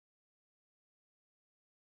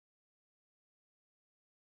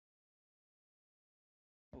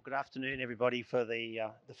Well, good afternoon, everybody, for the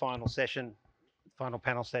final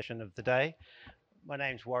panel session of the day. My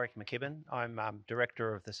name's Warwick McKibbin. I'm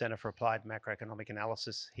Director of the Centre for Applied Macroeconomic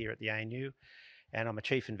Analysis here at the ANU, and I'm a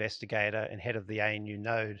Chief Investigator and Head of the ANU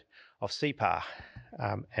node of CEPAR,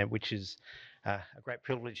 and which is a great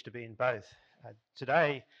privilege to be in both.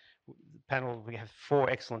 Today, the panel, we have 4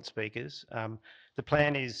 excellent speakers. The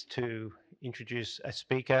plan is to introduce a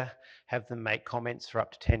speaker, have them make comments for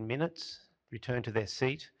up to 10 minutes, return to their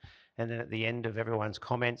seat, and then at the end of everyone's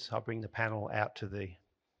comments, I'll bring the panel out to the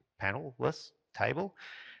panelist table,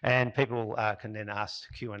 and people can then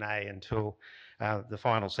ask Q&A until the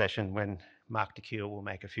final session when Marc will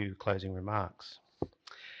make a few closing remarks.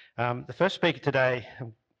 The first speaker today,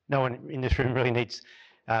 no one in this room really needs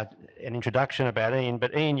an introduction about Ian,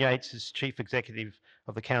 but Ian Yates is Chief Executive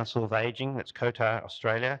of the Council of Ageing, that's COTA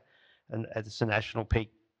Australia, and it's a national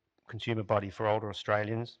peak consumer body for older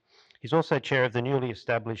Australians. He's also chair of the newly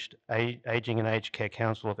established Ageing and Aged Care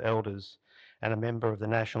Council of Elders and a member of the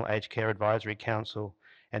National Aged Care Advisory Council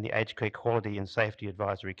and the Aged Care Quality and Safety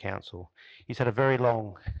Advisory Council. He's had a very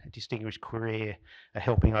long, distinguished career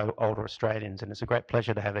helping older Australians, and it's a great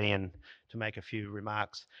pleasure to have Ian to make a few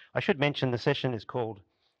remarks. I should mention the session is called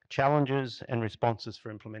Challenges and Responses for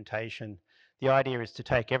Implementation. The idea is to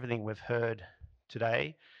take everything we've heard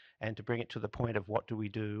today and to bring it to the point of what do we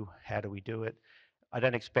do, how do we do it. I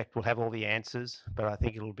don't expect we'll have all the answers, but I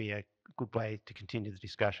think it'll be a good way to continue the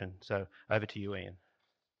discussion. So over to you, Ian.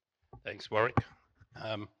 Thanks, Warwick.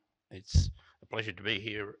 It's a pleasure to be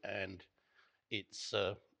here, and it's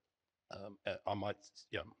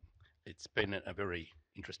it's been a very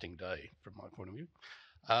interesting day from my point of view,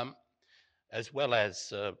 as well as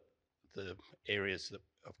the areas that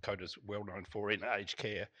of COTA's well known for in aged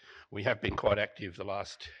care. We have been quite active the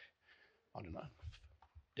last, I don't know,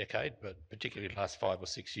 decade, but particularly the last 5 or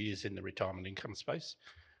 6 years in the retirement income space.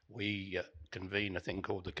 We convene a thing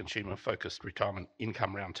called the Consumer Focused Retirement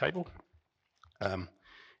Income Roundtable,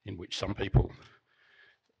 in which some people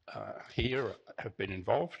here have been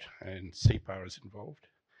involved, and CEPAR is involved,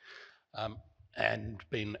 and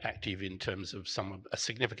been active in terms of a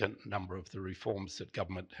significant number of the reforms that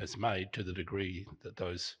government has made, to the degree that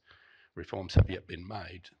those reforms have yet been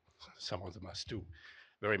made. Some of them are still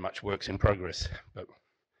very much works in progress, but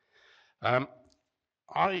I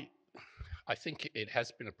think it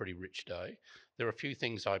has been a pretty rich day. There are a few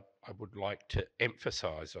things I would like to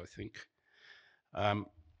emphasise, I think.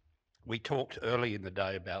 We talked early in the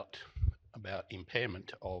day about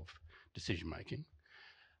impairment of decision making,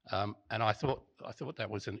 and I thought that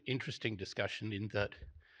was an interesting discussion, in that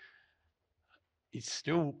it's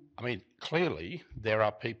still, I mean, clearly there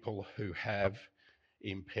are people who have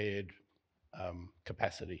impaired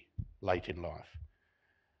capacity late in life.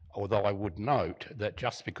 Although I would note that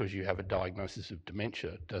just because you have a diagnosis of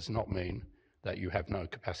dementia does not mean that you have no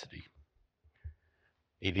capacity.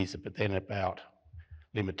 It is then about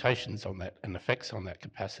limitations on that and effects on that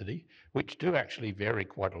capacity, which do actually vary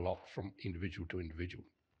quite a lot from individual to individual.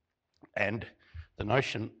 And the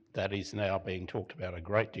notion that is now being talked about a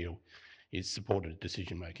great deal is supported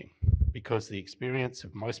decision making, because the experience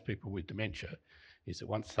of most people with dementia is that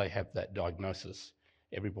once they have that diagnosis,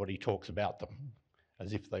 everybody talks about them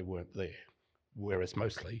as if they weren't there, whereas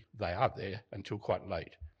mostly they are there until quite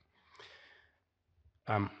late.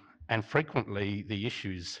 And frequently the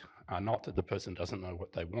issues are not that the person doesn't know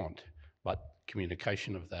what they want, but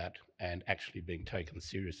communication of that and actually being taken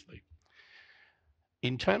seriously.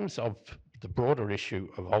 In terms of the broader issue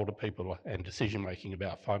of older people and decision making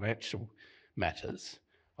about financial matters,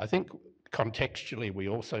 I think contextually we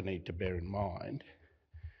also need to bear in mind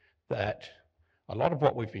that a lot of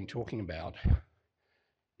what we've been talking about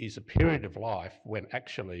is a period of life when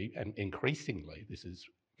actually, and increasingly this is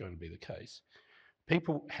going to be the case,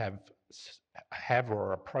 people have or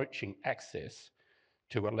are approaching access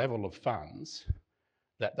to a level of funds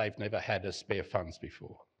that they've never had as spare funds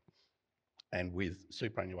before. And with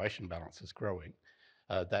superannuation balances growing,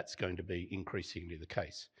 that's going to be increasingly the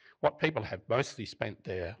case. What people have mostly spent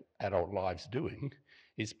their adult lives doing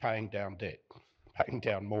is paying down debt, paying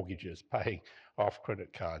down mortgages, paying off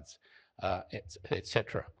credit cards,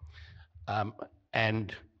 etc.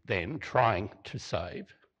 And then trying to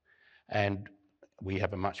save. And we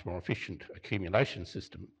have a much more efficient accumulation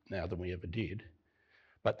system now than we ever did,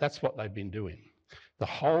 but that's what they've been doing. The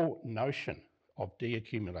whole notion of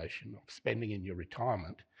deaccumulation, of spending in your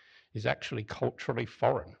retirement, is actually culturally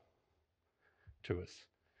foreign to us.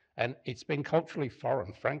 And it's been culturally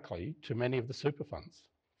foreign, frankly, to many of the super funds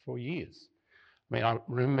for years. I mean, I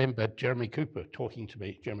remember Jeremy Cooper talking to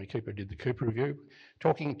me. Jeremy Cooper did the Cooper Review,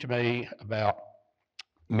 talking to me about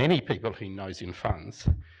many people he knows in funds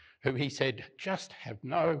who he said just have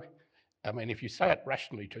no, I mean, if you say it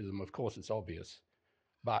rationally to them, of course it's obvious,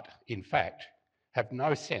 but in fact have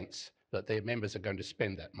no sense that their members are going to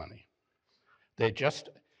spend that money. They're just,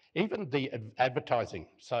 even the advertising,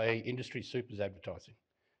 say industry supers advertising,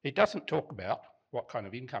 it doesn't talk about what kind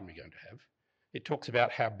of income you're going to have. It talks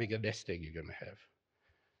about how big a nest egg you're going to have.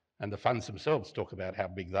 And the funds themselves talk about how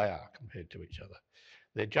big they are compared to each other.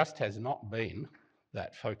 There just has not been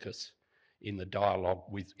that focus in the dialogue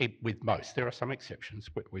with most. There are some exceptions,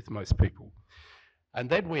 but with most people. And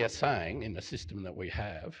then we are saying in the system that we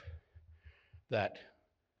have that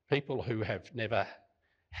people who have never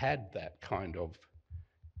had that kind of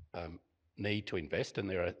need to invest, and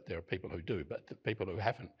there are people who do, but the people who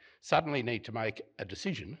haven't, suddenly need to make a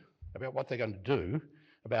decision about what they're going to do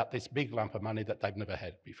about this big lump of money that they've never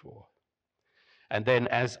had before. And then,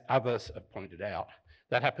 as others have pointed out,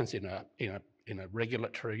 that happens in a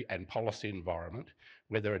regulatory and policy environment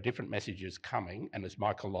where there are different messages coming, and as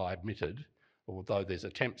Michael Lai admitted, although there's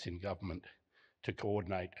attempts in government to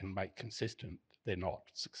coordinate and make consistent, they're not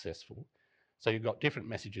successful. So you've got different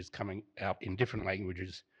messages coming out in different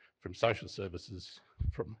languages from social services,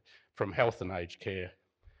 from health and aged care,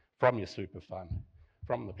 from your super fund,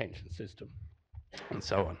 from the pension system, and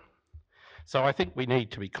so on. So I think we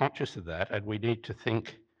need to be conscious of that, and we need to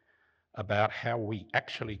think about how we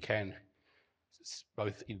actually can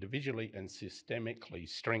both individually and systemically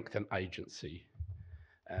strengthen agency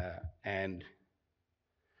and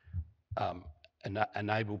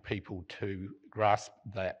enable people to grasp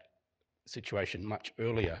that situation much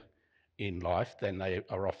earlier in life than they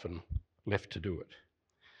are often left to do it.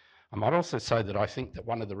 I might also say that I think that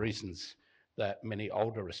one of the reasons that many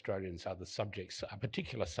older Australians are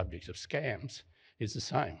particular subjects of scams is the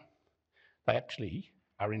same. They actually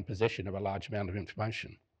are in possession of a large amount of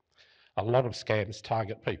information. A lot of scams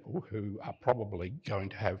target people who are probably going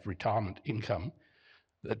to have retirement income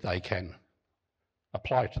that they can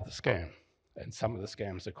apply to the scam. And some of the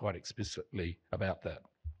scams are quite explicitly about that.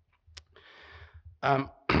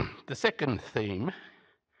 The second theme,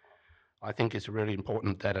 I think, is really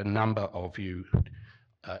important that a number of you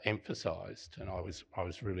emphasised, and I was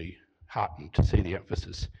really heartened to see the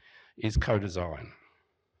emphasis, is co-design,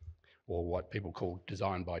 or what people call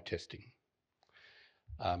design by testing.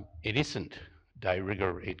 It isn't de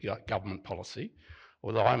rigueur in government policy,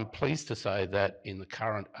 although I'm pleased to say that in the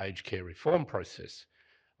current aged care reform process,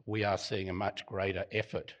 we are seeing a much greater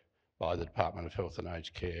effort by the Department of Health and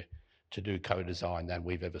Aged Care to do co-design than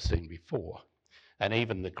we've ever seen before. And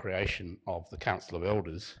even the creation of the Council of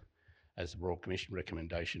Elders as the Royal Commission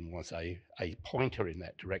recommendation was a pointer in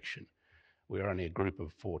that direction. We're only a group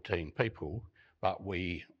of 14 people, but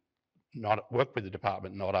we work with the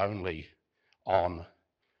department not only on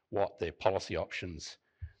what their policy options,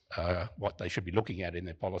 what they should be looking at in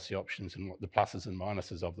their policy options and what the pluses and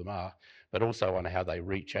minuses of them are, but also on how they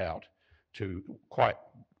reach out to quite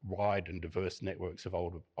wide and diverse networks of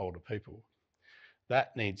older people.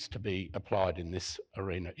 That needs to be applied in this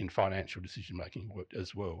arena in financial decision-making work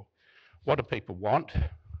as well. What do people want?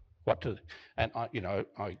 And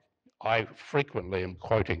I frequently am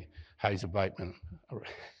quoting Hazel Bateman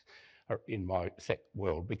in my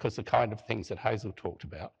world because the kind of things that Hazel talked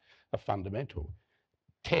about are fundamental.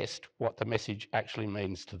 Test what the message actually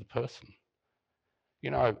means to the person.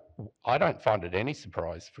 You know, I don't find it any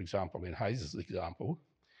surprise, for example, in Hazel's example,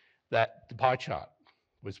 that the pie chart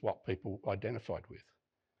was what people identified with.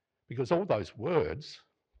 Because all those words,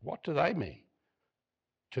 what do they mean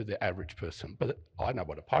to the average person? But I know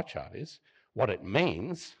what a pie chart is. What it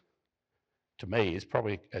means to me is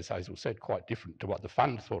probably, as Hazel said, quite different to what the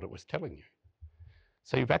fund thought it was telling you.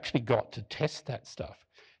 So you've actually got to test that stuff.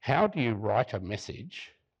 How do you write a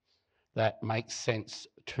message that makes sense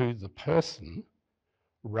to the person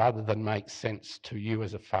rather than makes sense to you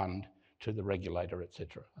as a fund, to the regulator,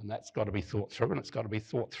 etc. And that's got to be thought through, and it's got to be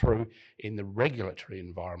thought through in the regulatory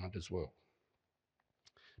environment as well.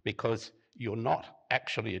 Because you're not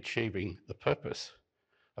actually achieving the purpose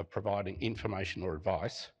of providing information or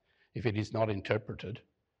advice if it is not interpreted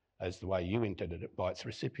as the way you intended it by its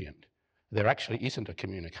recipient. There actually isn't a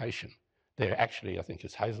communication. There actually, I think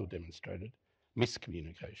as Hazel demonstrated,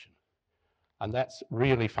 miscommunication. And that's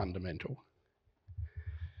really fundamental.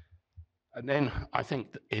 And then I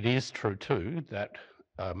think that it is true too that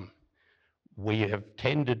we have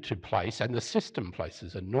tended to place, and the system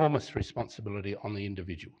places enormous responsibility on the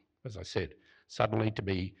individual, as I said, suddenly to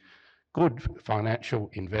be good financial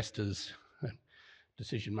investors and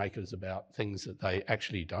decision makers about things that they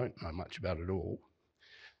actually don't know much about at all.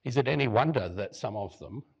 Is it any wonder that some of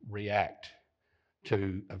them react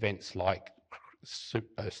to events like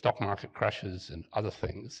stock market crashes and other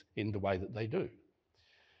things in the way that they do.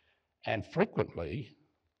 And frequently,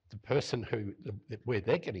 the person where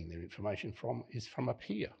they're getting their information from is from a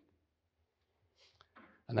peer.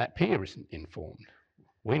 And that peer isn't informed.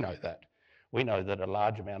 We know that. We know that a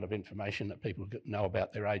large amount of information that people know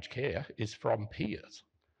about their aged care is from peers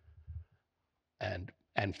and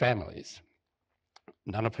families,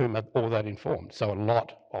 none of whom are all that informed. So a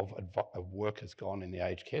lot of work has gone in the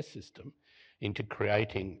aged care system into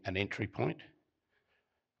creating an entry point,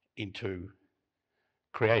 into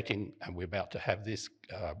creating, and we're about to have this,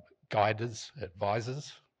 guiders,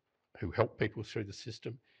 advisors who help people through the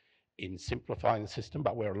system in simplifying the system,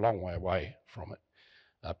 but we're a long way away from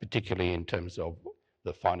it, particularly in terms of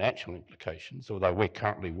the financial implications, although we're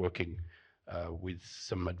currently working with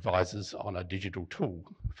some advisors on a digital tool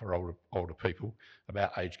for older people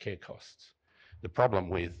about aged care costs. The problem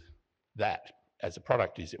with that as a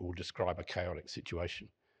product is it will describe a chaotic situation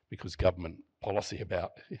because government policy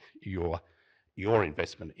about your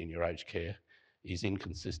investment in your aged care is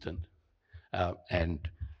inconsistent and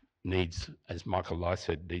needs, as Michael Lai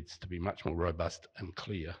said, needs to be much more robust and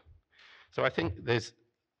clear. So I think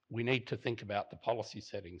we need to think about the policy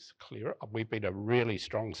settings clearer. We've been a really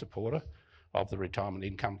strong supporter of the Retirement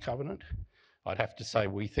Income Covenant. I'd have to say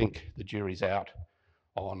we think the jury's out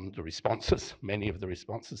on the responses, many of the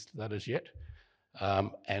responses to that as yet,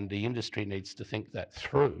 and the industry needs to think that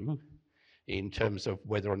through in terms of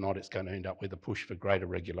whether or not it's going to end up with a push for greater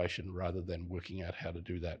regulation rather than working out how to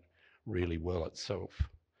do that really well itself.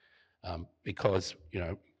 Because,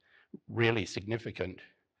 really significant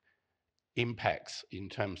impacts in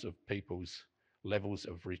terms of people's levels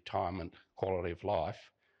of retirement quality of life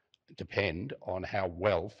depend on how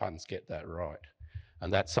well funds get that right.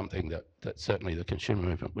 And that's something that certainly the consumer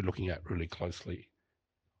movement we're looking at really closely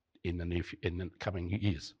in the coming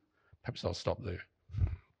years. Perhaps I'll stop there.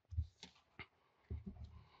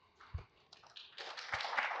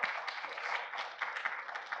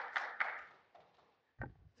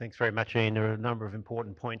 Thanks very much, Ian. There are a number of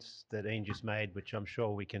important points that Ian just made, which I'm sure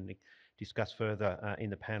we can discuss further in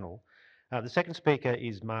the panel. The second speaker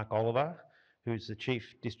is Marc Oliver, who's the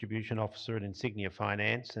Chief Distribution Officer at Insignia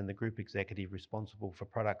Finance and the Group Executive responsible for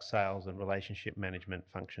product sales and relationship management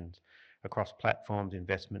functions across platforms,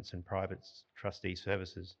 investments and private trustee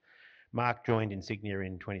services. Marc joined Insignia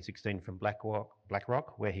in 2016 from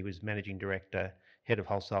BlackRock, where he was Managing Director, Head of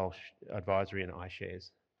Wholesale Advisory and iShares.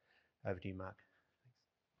 Over to you, Marc.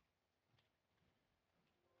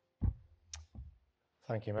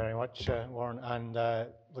 Thank you very much, Warren. And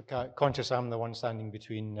look, conscious I'm the one standing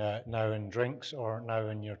between now and drinks or now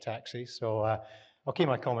and your taxi. So I'll keep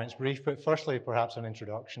my comments brief, but firstly, perhaps an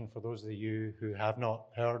introduction for those of you who have not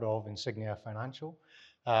heard of Insignia Financial.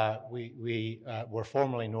 We were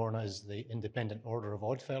formerly known as the Independent Order of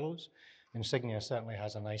Oddfellows. Insignia certainly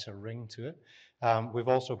has a nicer ring to it. We've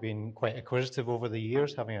also been quite acquisitive over the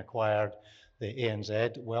years, having acquired the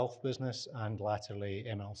ANZ wealth business and latterly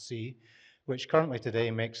MLC, which currently today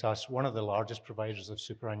makes us one of the largest providers of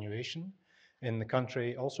superannuation in the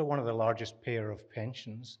country, also one of the largest payer of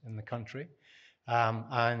pensions in the country.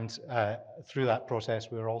 And through that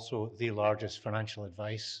process, we're also the largest financial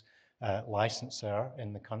advice licensor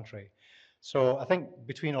in the country. So I think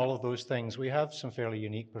between all of those things, we have some fairly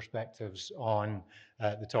unique perspectives on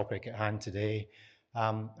the topic at hand today.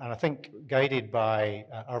 And I think guided by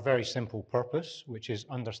our very simple purpose, which is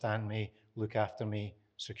understand me, look after me,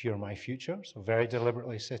 secure my future. So very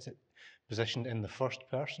deliberately positioned in the first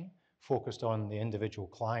person, focused on the individual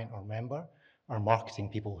client or member. Our marketing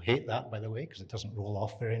people hate that, by the way, because it doesn't roll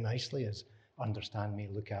off very nicely as understand me,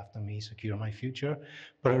 look after me, secure my future.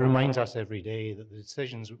 But it reminds us every day that the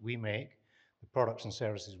decisions that we make, the products and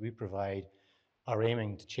services we provide, are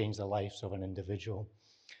aiming to change the lives of an individual.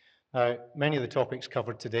 Many of the topics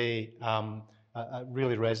covered today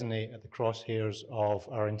really resonate at the crosshairs of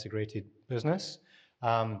our integrated business.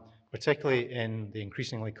 Particularly in the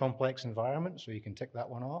increasingly complex environment, so you can tick that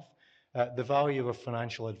one off. The value of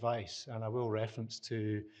financial advice, and I will reference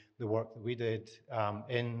to the work that we did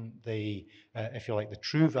in the, if you like, the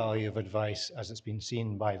true value of advice as it's been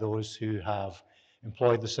seen by those who have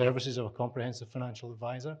employed the services of a comprehensive financial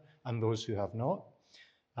advisor and those who have not.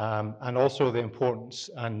 And also the importance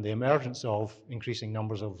and the emergence of increasing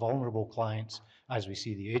numbers of vulnerable clients as we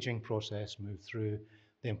see the aging process move through,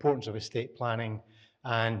 the importance of estate planning,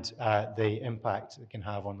 and the impact it can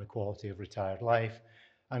have on the quality of retired life.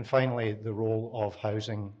 And finally, the role of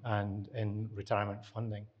housing and in retirement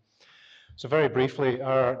funding. So very briefly,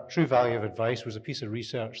 our true value of advice was a piece of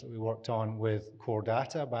research that we worked on with Core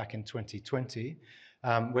Data back in 2020.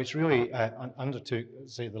 which really undertook,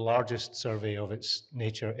 say, the largest survey of its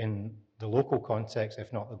nature in the local context,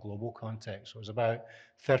 if not the global context. So it was about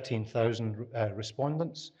 13,000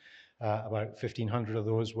 respondents. About 1,500 of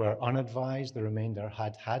those were unadvised. The remainder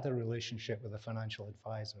had had a relationship with a financial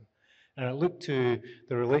advisor. And it looked to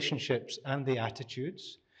the relationships and the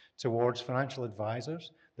attitudes towards financial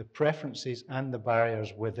advisors, the preferences and the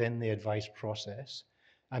barriers within the advice process,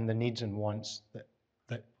 and the needs and wants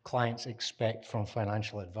that clients expect from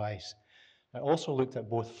financial advice. It also looked at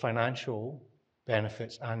both financial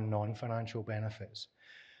benefits and non-financial benefits.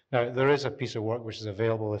 Now, there is a piece of work which is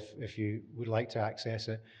available if you would like to access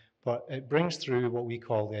it, but it brings through what we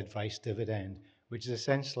call the advice dividend, which is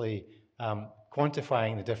essentially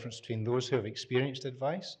quantifying the difference between those who have experienced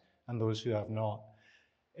advice and those who have not.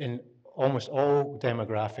 In almost all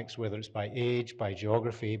demographics, whether it's by age, by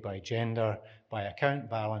geography, by gender, by account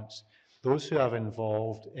balance, those who have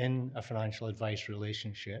involved in a financial advice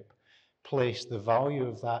relationship place the value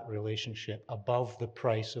of that relationship above the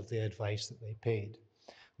price of the advice that they paid.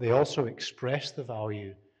 They also express the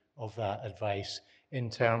value of that advice in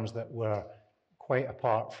terms that were quite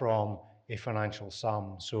apart from a financial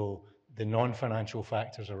sum. So the non-financial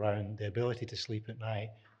factors around the ability to sleep at night,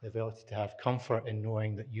 the ability to have comfort in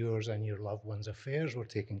knowing that yours and your loved ones' affairs were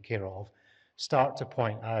taken care of, start to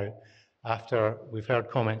point out, after we've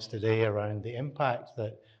heard comments today around the impact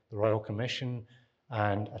that the Royal Commission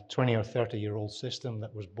and a 20 or 30-year-old system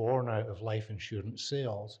that was born out of life insurance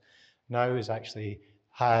sales now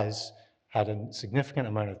has had a significant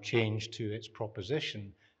amount of change to its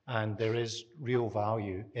proposition, and there is real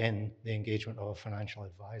value in the engagement of a financial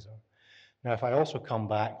advisor. Now, if I also come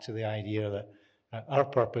back to the idea that our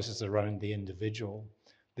purpose is around the individual,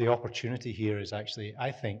 the opportunity here is actually,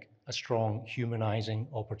 I think, a strong humanizing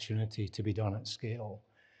opportunity to be done at scale.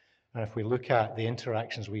 And if we look at the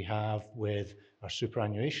interactions we have with our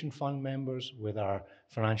superannuation fund members, with our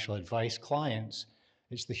financial advice clients,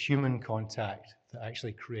 it's the human contact that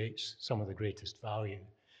actually creates some of the greatest value.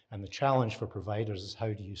 And the challenge for providers is,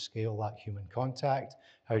 how do you scale that human contact?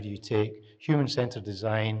 How do you take human-centered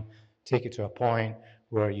design, take it to a point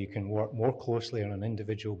where you can work more closely on an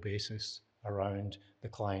individual basis around the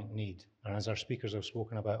client need? And as our speakers have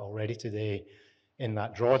spoken about already today, in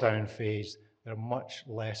that drawdown phase, there are much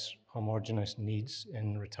less homogenous needs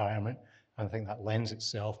in retirement, and I think that lends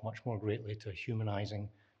itself much more greatly to a humanizing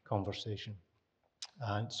conversation.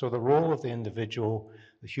 And so the role of the individual,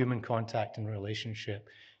 the human contact and relationship,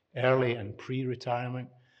 early and pre-retirement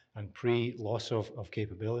and pre-loss of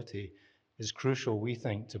capability, is crucial, we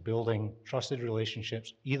think, to building trusted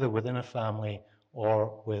relationships either within a family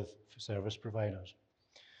or with service providers.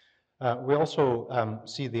 We also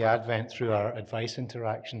see the advent through our advice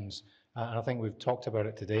interactions, and I think we've talked about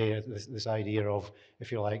it today, this idea of,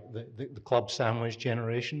 if you like, the club sandwich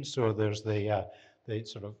generation. So there's the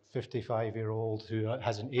sort of 55-year-old who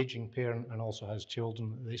has an aging parent and also has children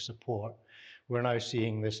that they support. We're now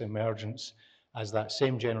seeing this emergence as that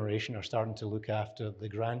same generation are starting to look after the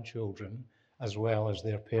grandchildren as well as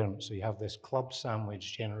their parents. So you have this club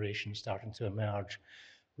sandwich generation starting to emerge,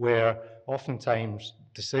 where oftentimes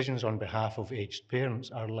decisions on behalf of aged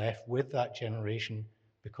parents are left with that generation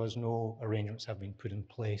because no arrangements have been put in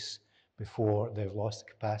place before they've lost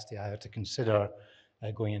the capacity either to consider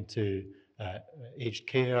going into aged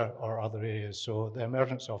care or other areas. So the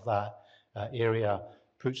emergence of that area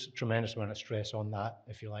puts a tremendous amount of stress on that,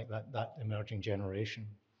 if you like, that emerging generation.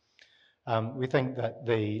 We think that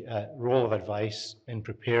the role of advice in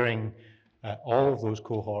preparing all of those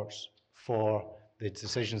cohorts for the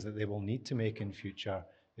decisions that they will need to make in future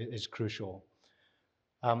is crucial.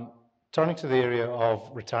 Turning to the area of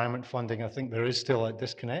retirement funding, I think there is still a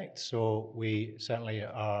disconnect. So we certainly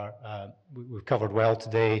are, we've covered well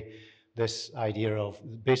today this idea of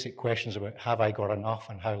basic questions about, have I got enough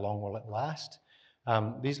and how long will it last?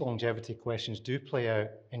 These longevity questions do play out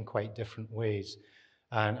in quite different ways.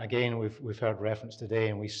 And again, we've heard reference today,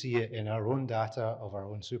 and we see it in our own data of our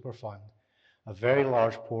own super fund. A very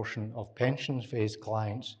large portion of pensions phase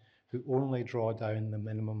clients who only draw down the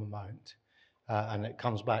minimum amount. And it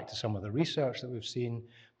comes back to some of the research that we've seen,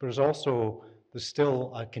 but there's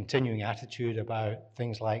still a continuing attitude about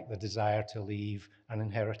things like the desire to leave and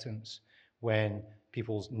inheritance when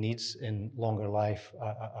people's needs in longer life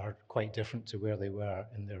are quite different to where they were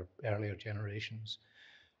in their earlier generations.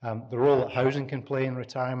 The role that housing can play in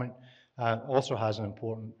retirement also has an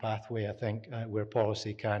important pathway, I think, where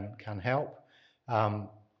policy can help.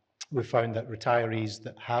 We've found that retirees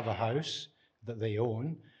that have a house that they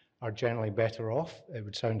own are generally better off, it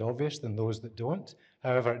would sound obvious, than those that don't.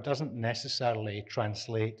 However, it doesn't necessarily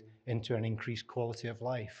translate into an increased quality of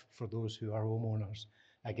life for those who are homeowners.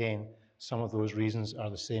 Again, some of those reasons are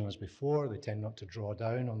the same as before. They tend not to draw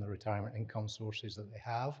down on the retirement income sources that they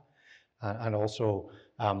have. And also,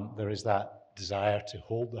 there is that desire to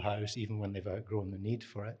hold the house even when they've outgrown the need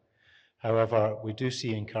for it. However, we do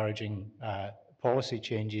see encouraging policy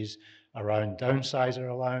changes around downsizer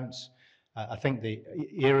allowance. I think the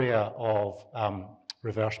area of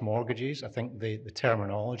reverse mortgages, I think the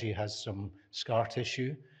terminology has some scar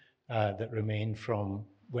tissue that remained from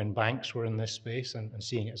when banks were in this space, and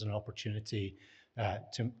seeing it as an opportunity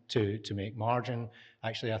to make margin.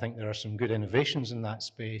 Actually, I think there are some good innovations in that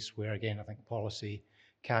space where, again, I think policy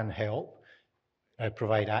can help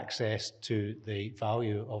provide access to the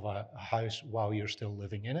value of a house while you're still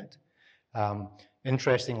living in it.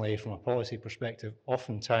 Interestingly, from a policy perspective,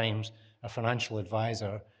 oftentimes a financial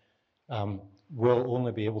advisor will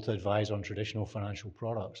only be able to advise on traditional financial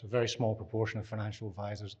products. A very small proportion of financial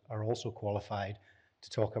advisors are also qualified to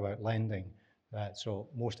talk about lending. So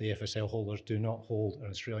most AFSL holders do not hold an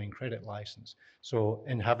Australian credit license. So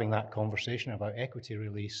in having that conversation about equity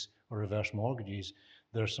release or reverse mortgages,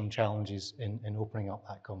 there are some challenges in opening up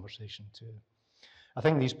that conversation too. I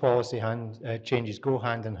think these policy changes go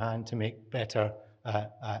hand in hand to make better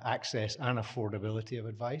access and affordability of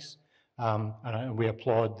advice. And we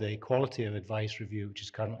applaud the quality of advice review, which is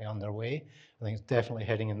currently underway. I think it's definitely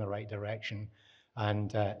heading in the right direction.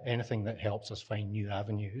 And anything that helps us find new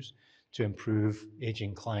avenues to improve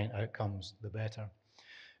aging client outcomes, the better.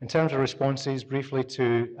 In terms of responses, briefly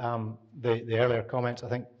to the earlier comments, I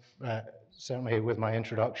think certainly with my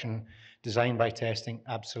introduction, design by testing,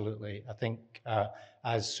 absolutely. I think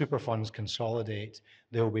as super funds consolidate,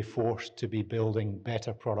 they'll be forced to be building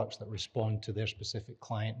better products that respond to their specific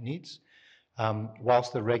client needs.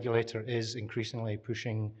 Whilst the regulator is increasingly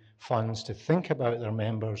pushing funds to think about their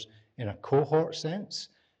members in a cohort sense,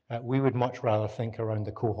 we would much rather think around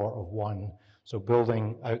the cohort of one. So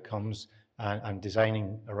building outcomes and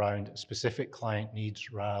designing around specific client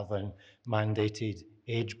needs rather than mandated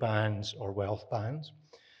age bands or wealth bands.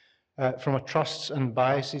 From a trusts and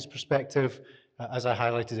biases perspective, as I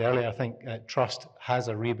highlighted earlier, I think trust has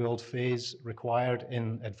a rebuild phase required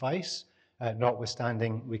in advice.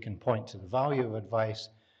 Notwithstanding, we can point to the value of advice.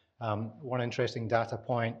 One interesting data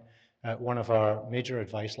point, one of our major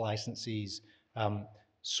advice licensees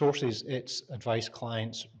sources its advice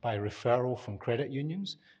clients by referral from credit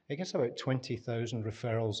unions. It gets about 20,000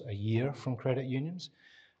 referrals a year from credit unions.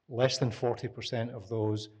 Less than 40% of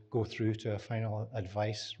those go through to a final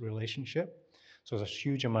advice relationship. So there's a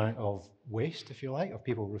huge amount of waste, if you like, of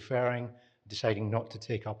people referring, deciding not to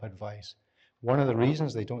take up advice. One of the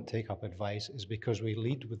reasons they don't take up advice is because we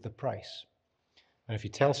lead with the price. And if you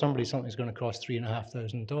tell somebody something's going to cost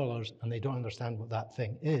 $3,500 and they don't understand what that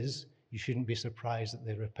thing is, you shouldn't be surprised that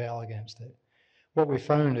they repel against it. What we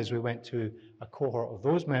found is we went to a cohort of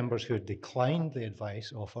those members who had declined the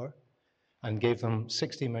advice offer and gave them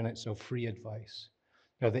 60 minutes of free advice.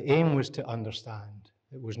 Now, the aim was to understand.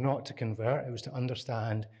 It was not to convert, it was to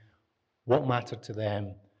understand what mattered to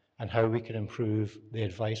them and how we could improve the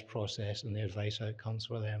advice process and the advice outcomes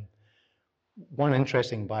for them. One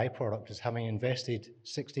interesting byproduct is having invested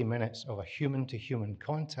 60 minutes of a human-to-human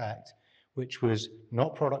contact, which was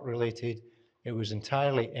not product related, it was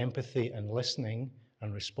entirely empathy and listening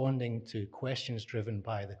and responding to questions driven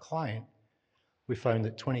by the client. We found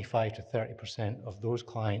that 25 to 30% of those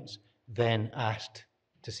clients then asked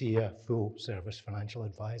to see a full service financial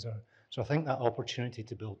advisor. So I think that opportunity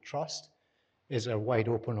to build trust is a wide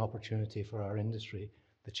open opportunity for our industry.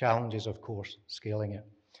 The challenge is, of course, scaling it.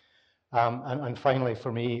 And finally,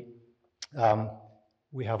 for me,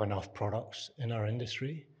 we have enough products in our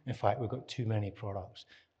industry. In fact, we've got too many products.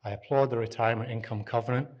 I applaud the Retirement Income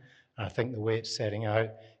Covenant, and I think the way it's setting out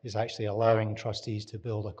is actually allowing trustees to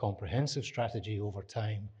build a comprehensive strategy over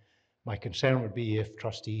time. My concern would be if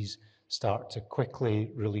trustees start to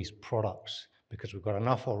quickly release products, because we've got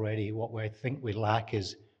enough already. What I think we lack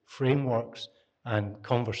is frameworks and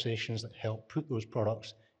conversations that help put those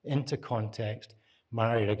products into context,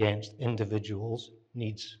 married against individuals'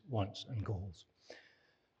 needs, wants, and goals.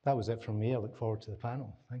 That was it from me. I look forward to the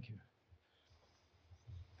panel. Thank you.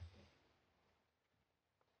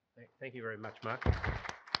 Thank you very much, Marc.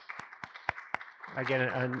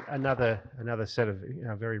 Again, another set of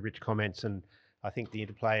very rich comments, and I think the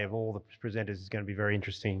interplay of all the presenters is going to be very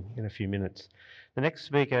interesting in a few minutes. The next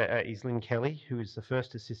speaker is Lynn Kelly, who is the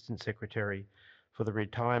first Assistant Secretary for the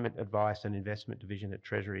Retirement Advice and Investment Division at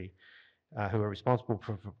Treasury, who are responsible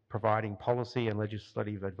for providing policy and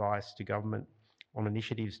legislative advice to government on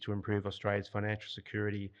initiatives to improve Australia's financial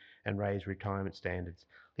security and raise retirement standards.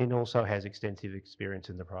 Lynn also has extensive experience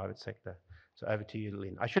in the private sector. So over to you,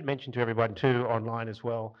 Lynn. I should mention to everyone too, online as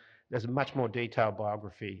well, there's a much more detailed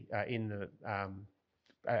biography in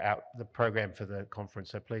the program for the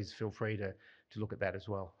conference, so please feel free to look at that as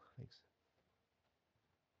well. Thanks.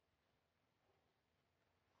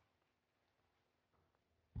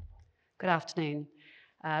 Good afternoon.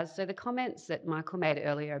 So the comments that Michael made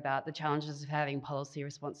earlier about the challenges of having policy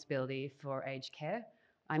responsibility for aged care,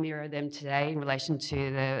 I mirror them today in relation to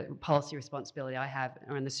the policy responsibility I have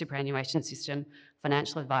around the superannuation system,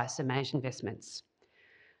 financial advice and managed investments.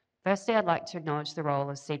 Firstly, I'd like to acknowledge the role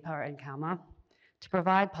of CEPAR and CAMA. To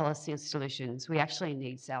provide policy solutions, we actually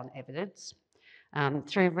need sound evidence.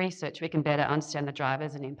 Through research, we can better understand the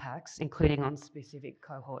drivers and impacts, including on specific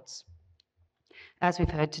cohorts. As we've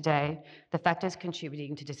heard today, the factors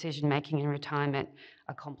contributing to decision-making in retirement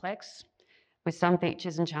are complex, with some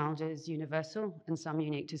features and challenges universal and some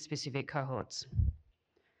unique to specific cohorts.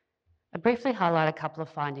 I'll briefly highlight a couple of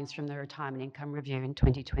findings from the Retirement Income Review in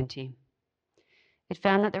 2020. It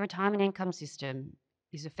found that the retirement income system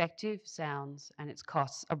is effective, sound, and its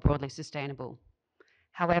costs are broadly sustainable.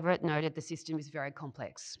 However, it noted the system is very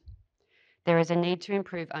complex. There is a need to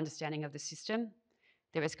improve understanding of the system.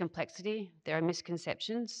 There is complexity, there are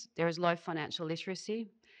misconceptions, there is low financial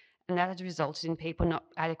literacy, and that has resulted in people not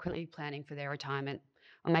adequately planning for their retirement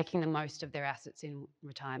or making the most of their assets in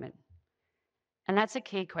retirement. And that's a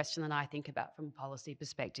key question that I think about from a policy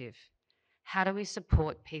perspective. How do we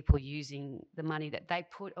support people using the money that they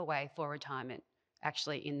put away for retirement,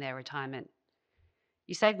 actually in their retirement?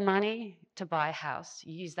 You save money to buy a house,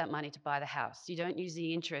 you use that money to buy the house. You don't use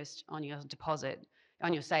the interest on your deposit,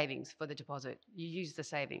 on your savings for the deposit. You use the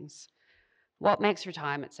savings. What makes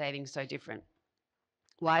retirement savings so different?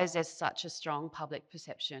 Why is there such a strong public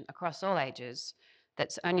perception across all ages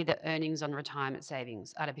that only the earnings on retirement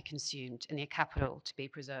savings are to be consumed and their capital to be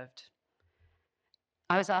preserved?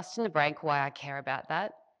 I was asked in the break why I care about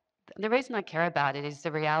that. The reason I care about it is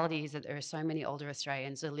the reality is that there are so many older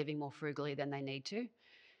Australians that are living more frugally than they need to.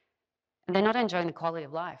 And they're not enjoying the quality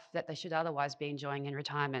of life that they should otherwise be enjoying in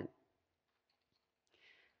retirement.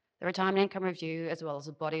 The Retirement Income Review, as well as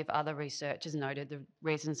a body of other research, has noted the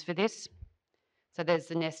reasons for this. So there's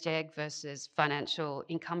the nest egg versus financial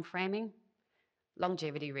income framing,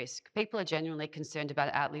 longevity risk. People are genuinely concerned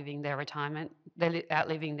about outliving their retirement,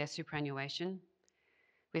 outliving their superannuation.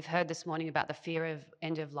 We've heard this morning about the fear of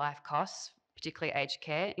end-of-life costs, particularly aged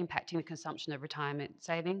care, impacting the consumption of retirement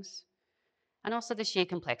savings, and also the sheer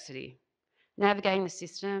complexity. Navigating the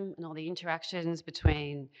system and all the interactions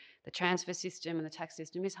between the transfer system and the tax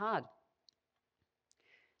system is hard.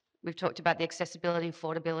 We've talked about the accessibility and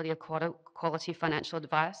affordability of quality financial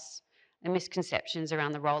advice and misconceptions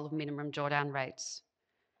around the role of minimum drawdown rates.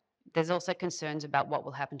 There's also concerns about what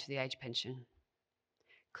will happen to the age pension.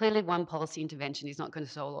 Clearly, one policy intervention is not going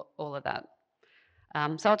to solve all of that.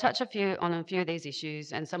 So I'll touch on a few of these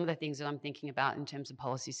issues and some of the things that I'm thinking about in terms of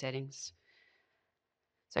policy settings.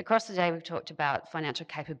 So across the day, we've talked about financial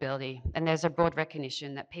capability, and there's a broad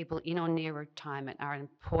recognition that people in or near retirement are an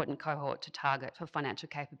important cohort to target for financial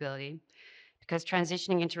capability, because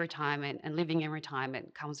transitioning into retirement and living in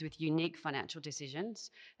retirement comes with unique financial decisions.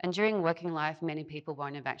 And during working life, many people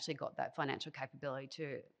won't have actually got that financial capability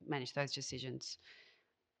to manage those decisions.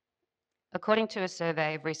 According to a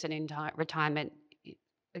survey of retirement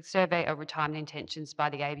intentions by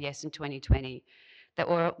the ABS in 2020, there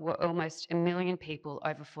were almost 1 million people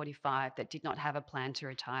over 45 that did not have a plan to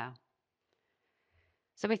retire.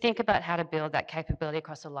 So we think about how to build that capability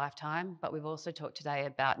across a lifetime, but we've also talked today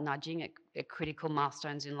about nudging at critical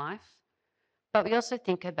milestones in life. But we also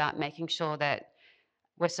think about making sure that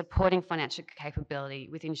we're supporting financial capability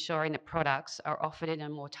with ensuring that products are offered in a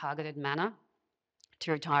more targeted manner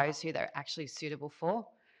to retirees who they're actually suitable for.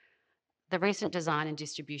 The recent design and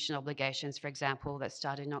distribution obligations, for example, that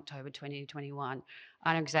started in October 2021,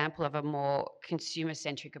 are an example of a more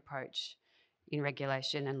consumer-centric approach in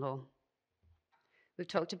regulation and law. We've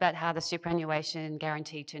talked about how the superannuation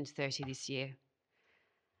guarantee turns 30 this year.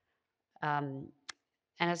 And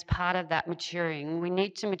as part of that maturing, we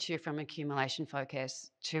need to mature from accumulation focus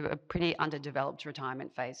to a pretty underdeveloped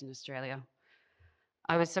retirement phase in Australia.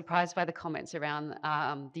 I was surprised by the comments around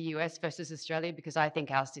the US versus Australia, because I think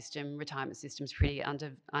our retirement system is pretty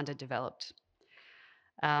underdeveloped.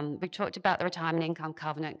 We've talked about the Retirement Income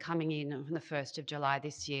Covenant coming in on the 1st of July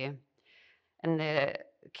this year, and the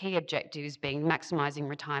key objectives being maximising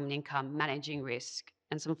retirement income, managing risk,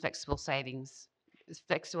 and some flexible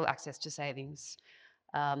access to savings.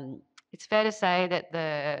 It's fair to say that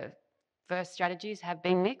the first strategies have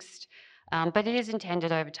been mixed, but it is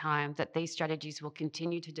intended over time that these strategies will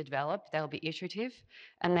continue to develop, they'll be iterative,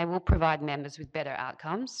 and they will provide members with better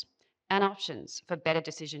outcomes and options for better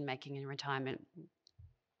decision making in retirement.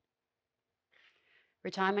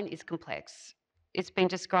 Retirement is complex. It's been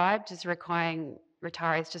described as requiring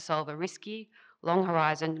retirees to solve a risky, long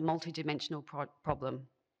horizon, multidimensional problem.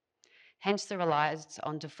 Hence the reliance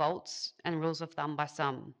on defaults and rules of thumb by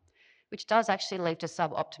some, which does actually lead to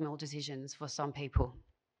suboptimal decisions for some people.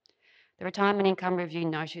 The Retirement Income Review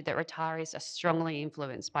noted that retirees are strongly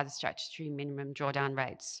influenced by the statutory minimum drawdown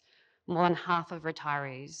rates. More than half of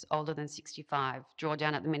retirees older than 65 draw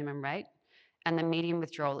down at the minimum rate, and the median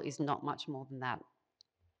withdrawal is not much more than that.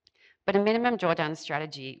 But a minimum drawdown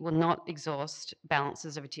strategy will not exhaust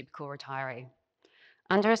balances of a typical retiree.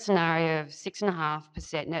 Under a scenario of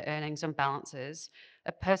 6.5% net earnings on balances,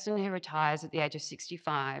 a person who retires at the age of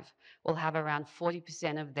 65 will have around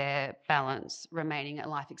 40% of their balance remaining at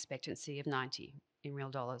life expectancy of 90 in real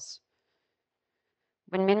dollars.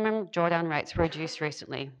 When minimum drawdown rates were reduced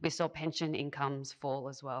recently, we saw pension incomes fall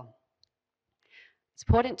as well. It's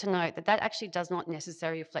important to note that that actually does not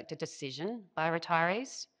necessarily reflect a decision by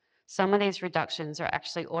retirees. Some of these reductions are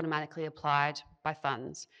actually automatically applied by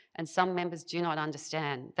funds, and some members do not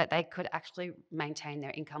understand that they could actually maintain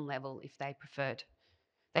their income level if they preferred.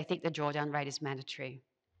 They think the drawdown rate is mandatory.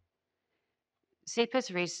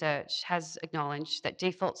 CEPA's research has acknowledged that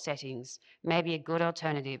default settings may be a good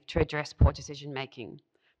alternative to address poor decision making,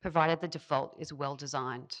 provided the default is well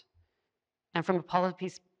designed. And from a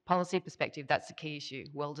policy perspective, that's the key issue,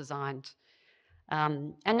 well designed.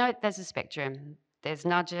 And note there's a spectrum. There's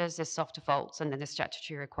nudges, there's soft defaults, and then there's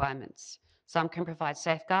statutory requirements. Some can provide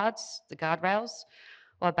safeguards, the guardrails,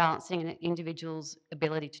 while balancing an individual's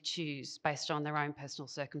ability to choose based on their own personal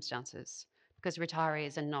circumstances, because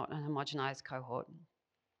retirees are not an homogenised cohort.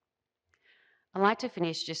 I'd like to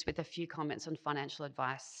finish just with a few comments on financial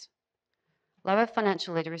advice. Lower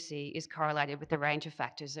financial literacy is correlated with a range of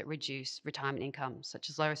factors that reduce retirement income,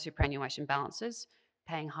 such as lower superannuation balances,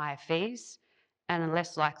 paying higher fees, and are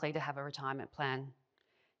less likely to have a retirement plan.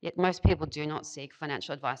 Yet most people do not seek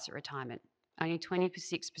financial advice at retirement. Only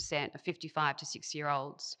 26% of 55 to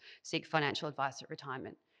 60-year-olds seek financial advice at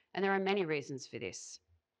retirement, and there are many reasons for this.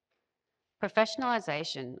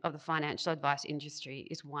 Professionalisation of the financial advice industry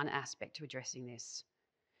is one aspect to addressing this.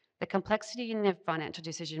 The complexity in the financial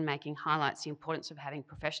decision-making highlights the importance of having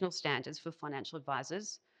professional standards for financial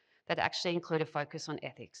advisors that actually include a focus on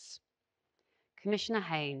ethics. Commissioner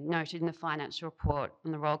Hayne noted in the financial report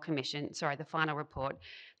on the Royal Commission, the final report,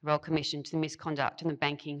 the Royal Commission to the misconduct in the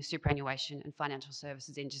banking, superannuation and financial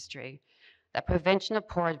services industry, that prevention of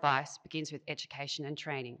poor advice begins with education and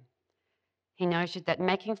training. He noted that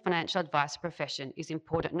making financial advice a profession is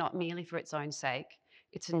important not merely for its own sake,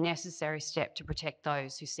 it's a necessary step to protect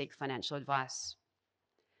those who seek financial advice.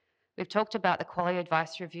 We've talked about the quality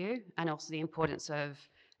advice review and also the importance of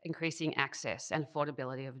increasing access and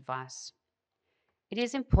affordability of advice. It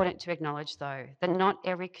is important to acknowledge, though, that not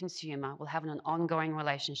every consumer will have an ongoing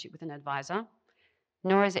relationship with an advisor,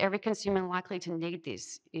 nor is every consumer likely to need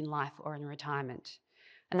this in life or in retirement.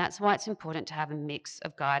 And that's why it's important to have a mix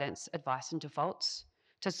of guidance, advice and defaults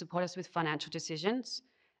to support us with financial decisions.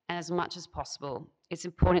 And as much as possible, it's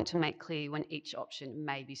important to make clear when each option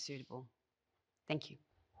may be suitable. Thank you.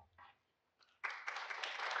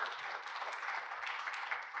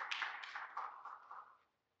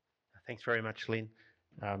 Thanks very much, Lynn.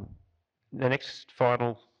 The next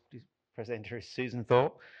final presenter is Susan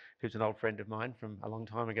Thorp, who's an old friend of mine from a long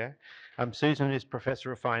time ago. Susan is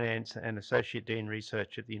Professor of Finance and Associate Dean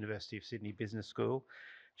Research at the University of Sydney Business School.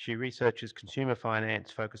 She researches consumer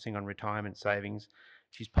finance, focusing on retirement savings.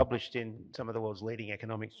 She's published in some of the world's leading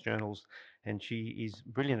economics journals, and she is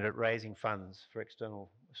brilliant at raising funds for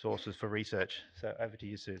external sources for research. So over to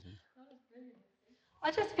you, Susan.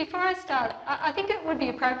 Before I start, I think it would be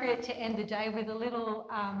appropriate to end the day with a little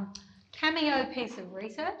cameo piece of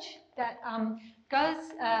research that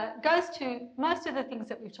goes to most of the things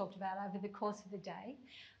that we've talked about over the course of the day.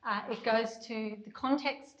 It goes to the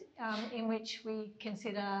context in which we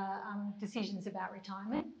consider decisions about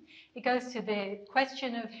retirement. It goes to the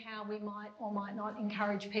question of how we might or might not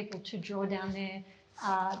encourage people to draw down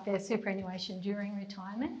their superannuation during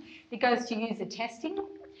retirement. It goes to user testing.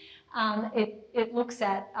 It looks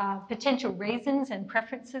at potential reasons and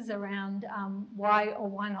preferences around why or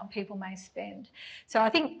why not people may spend. So I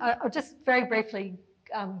think I'll just very briefly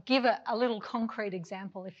give a little concrete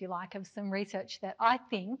example, if you like, of some research that I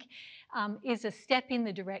think is a step in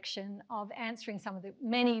the direction of answering some of the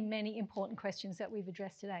many, many important questions that we've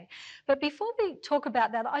addressed today. But before we talk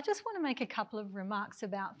about that, I just want to make a couple of remarks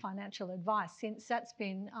about financial advice, since that's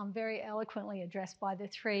been very eloquently addressed by the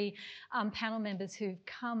three panel members who've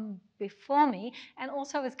come before me, and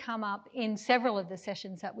also has come up in several of the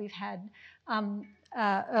sessions that we've had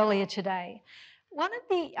earlier today. One of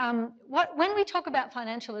the, when we talk about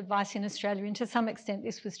financial advice in Australia, and to some extent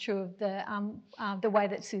this was true of the way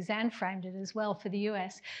that Suzanne framed it as well for the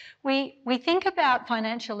US, we think about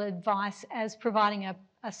financial advice as providing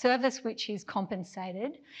a service which is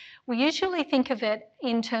compensated. We usually think of it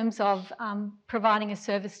in terms of providing a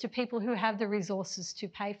service to people who have the resources to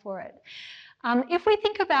pay for it. If we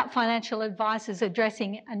think about financial advice as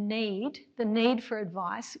addressing a need, the need for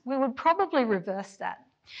advice, we would probably reverse that.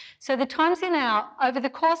 So the times over the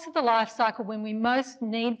course of the life cycle when we most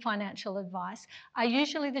need financial advice are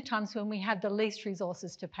usually the times when we have the least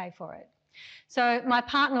resources to pay for it. So my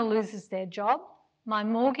partner loses their job, my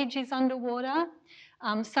mortgage is underwater,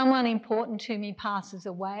 someone important to me passes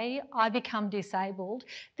away, I become disabled.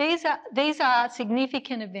 These are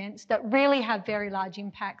significant events that really have very large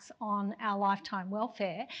impacts on our lifetime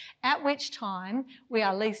welfare, at which time we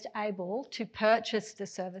are least able to purchase the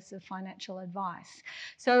service of financial advice.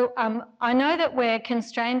 So I know that we're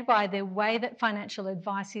constrained by the way that financial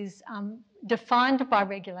advice is defined by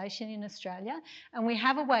regulation in Australia, and we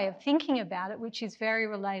have a way of thinking about it which is very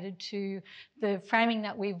related to the framing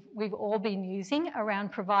that we've all been using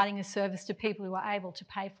around providing a service to people who are able to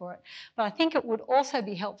pay for it. But I think it would also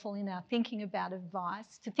be helpful in our thinking about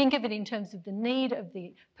advice to think of it in terms of the need of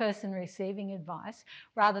the person receiving advice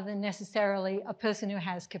rather than necessarily a person who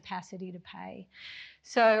has capacity to pay.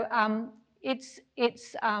 So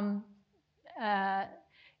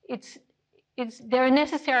there are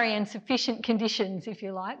necessary and sufficient conditions, if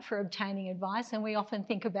you like, for obtaining advice, and we often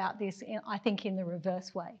think about this, I think, in the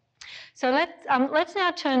reverse way. So let's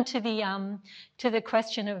now turn to the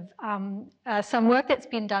question of some work that's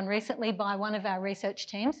been done recently by one of our research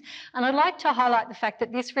teams. And I'd like to highlight the fact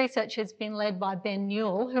that this research has been led by Ben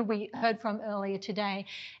Newell, who we heard from earlier today,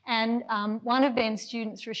 and one of Ben's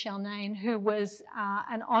students, Rochelle Nain, who was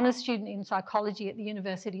an honours student in psychology at the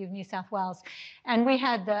University of New South Wales. And we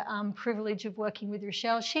had the privilege of working with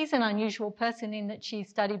Rochelle. She's an unusual person in that she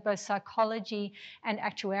studied both psychology and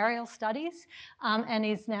actuarial studies, and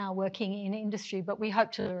is now working in industry, but we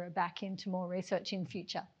hope to lure her back into more research in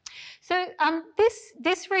future. So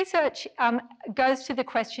this research goes to the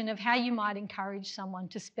question of how you might encourage someone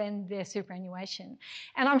to spend their superannuation.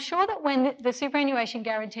 And I'm sure that when the superannuation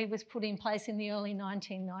guarantee was put in place in the early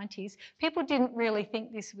 1990s, people didn't really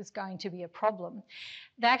think this was going to be a problem.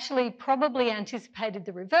 They actually probably anticipated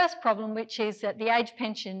the reverse problem, which is that the age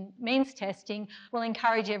pension means testing will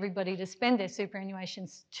encourage everybody to spend their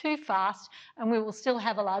superannuations too fast, and we will still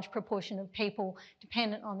have a large proportion of people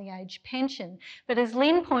dependent on the age pension. But as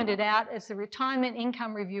Lynn pointed out, as the Retirement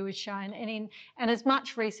Income Review has shown, and as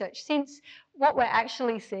much research since, what we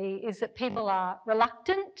actually see is that people are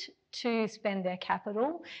reluctant to spend their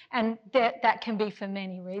capital, and that can be for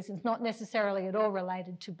many reasons, not necessarily at all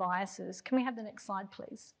related to biases. Can we have the next slide,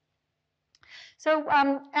 please? So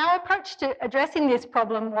our approach to addressing this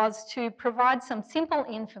problem was to provide some simple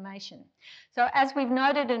information. So as we've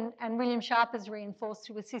noted, and William Sharp has reinforced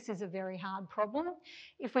to us, this is a very hard problem.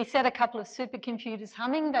 If we set a couple of supercomputers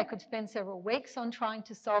humming, they could spend several weeks on trying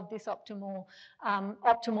to solve this optimal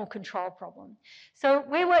control problem. So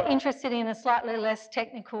we were interested in a slightly less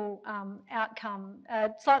technical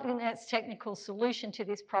slightly less technical solution to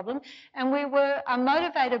this problem, and we were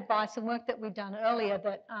motivated by some work that we've done earlier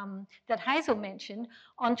that Hazel mentioned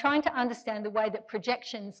on trying to understand the way that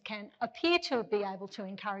projections can appear to be able to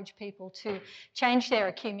encourage people to change their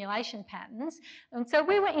accumulation patterns. And so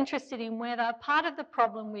we were interested in whether part of the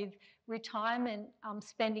problem with retirement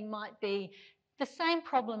spending might be the same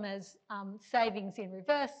problem as savings in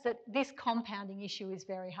reverse, that this compounding issue is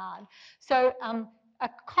very hard. So a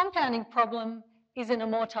compounding problem is an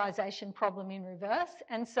amortisation problem in reverse.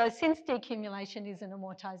 And so since decumulation is an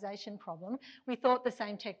amortisation problem, we thought the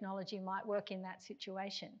same technology might work in that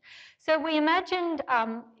situation. So we imagined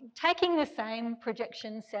taking the same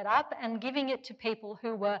projection setup and giving it to people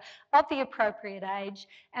who were of the appropriate age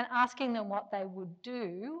and asking them what they would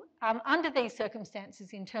do under these circumstances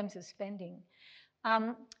in terms of spending.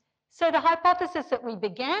 So the hypothesis that we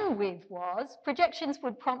began with was projections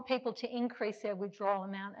would prompt people to increase their withdrawal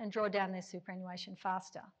amount and draw down their superannuation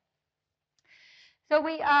faster. So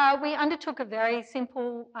we undertook a very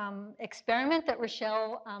simple experiment that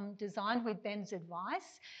Rochelle designed with Ben's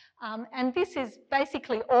advice. And this is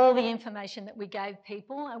basically all the information that we gave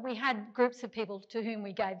people. And we had groups of people to whom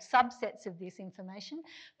we gave subsets of this information.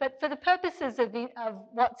 But for the purposes of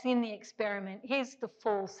what's in the experiment, here's the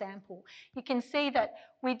full sample. You can see that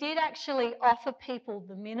we did actually offer people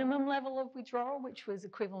the minimum level of withdrawal, which was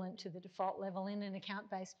equivalent to the default level in an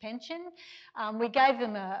account-based pension. We gave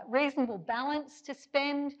them a reasonable balance to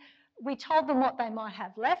spend. We told them what they might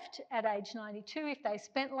have left at age 92 if they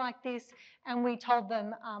spent like this, and we told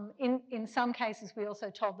them, in some cases, we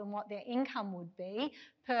also told them what their income would be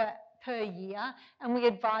per year, and we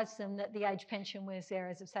advised them that the age pension was there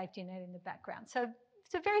as a safety net in the background. So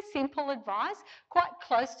it's a very simple advice, quite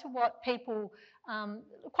close to what people,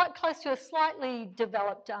 quite close to a slightly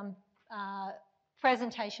developed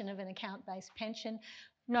presentation of an account-based pension.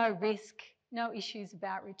 No risk, no issues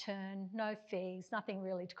about return, no fees, nothing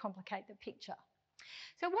really to complicate the picture.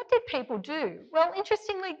 So what did people do? Well,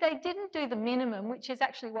 interestingly, they didn't do the minimum, which is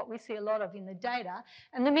actually what we see a lot of in the data.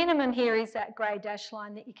 And the minimum here is that grey dashed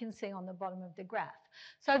line that you can see on the bottom of the graph.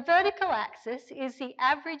 So vertical axis is the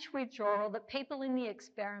average withdrawal that people in the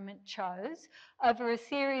experiment chose over a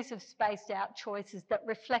series of spaced out choices that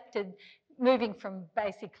reflected moving from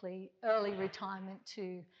basically early retirement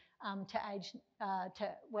to age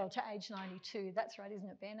 92. That's right, isn't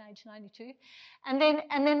it, Ben? Age 92. And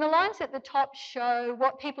then the lines at the top show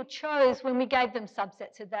what people chose when we gave them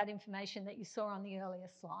subsets of that information that you saw on the earlier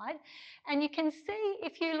slide. And you can see,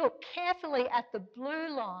 if you look carefully at the blue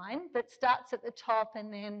line that starts at the top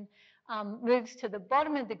and then moves to the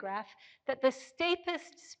bottom of the graph, that the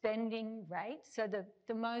steepest spending rate, so the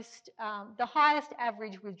highest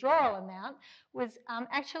average withdrawal amount, was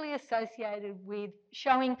actually associated with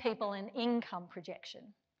showing people an income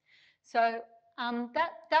projection. So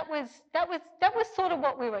that was sort of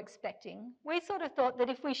what we were expecting. We sort of thought that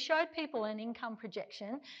if we showed people an income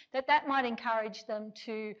projection, that might encourage them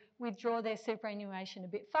to withdraw their superannuation a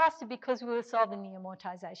bit faster because we were solving the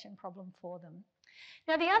amortisation problem for them.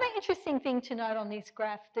 Now, the other interesting thing to note on this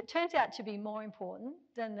graph that turns out to be more important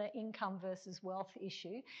than the income versus wealth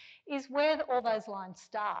issue is where all those lines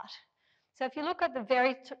start. So if you look at the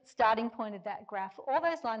very starting point of that graph, all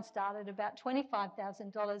those lines start at about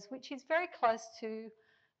 $25,000, which is very close to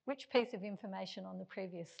which piece of information on the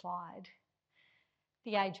previous slide?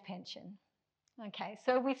 The age pension. Okay,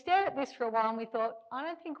 so we stared at this for a while and we thought, I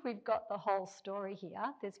don't think we've got the whole story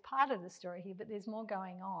here. There's part of the story here, but there's more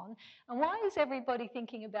going on. And why is everybody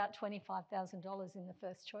thinking about $25,000 in the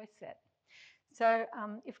first choice set? So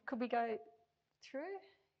could we go through?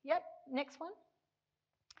 Yep, next one.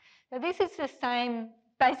 So this is the same,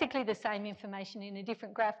 basically the same information in a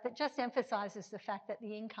different graph that just emphasises the fact that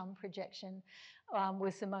the income projection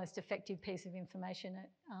was the most effective piece of information at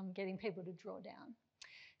getting people to draw down.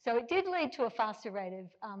 So it did lead to a faster rate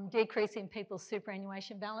of decrease in people's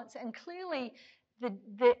superannuation balance, and clearly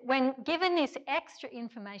when given this extra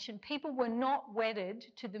information, people were not wedded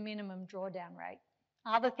to the minimum drawdown rate.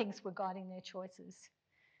 Other things were guiding their choices.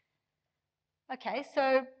 Okay,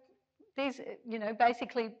 so these,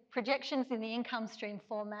 basically projections in the income stream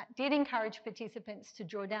format did encourage participants to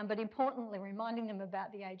draw down, but importantly, reminding them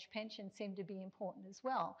about the age pension seemed to be important as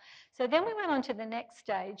well. So then we went on to the next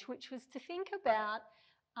stage, which was to think about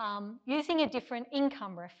using a different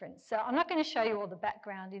income reference. So I'm not going to show you all the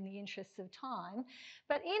background in the interests of time,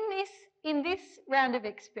 but in this round of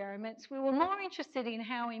experiments, we were more interested in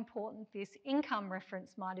how important this income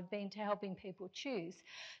reference might have been to helping people choose.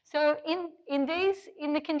 So in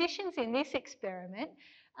the conditions in this experiment,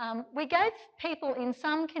 we gave people in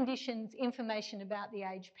some conditions information about the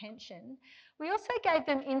age pension. We also gave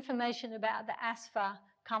them information about the ASFA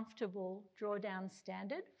comfortable drawdown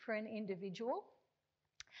standard for an individual.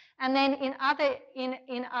 And then in other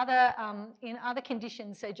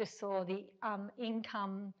conditions, they just saw the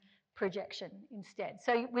income projection instead.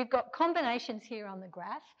 So we've got combinations here on the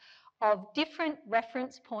graph of different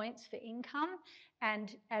reference points for income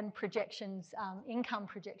and projections, income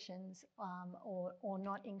projections or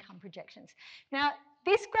not income projections. Now,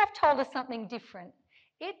 this graph told us something different.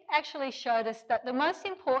 It actually showed us that the most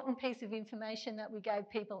important piece of information that we gave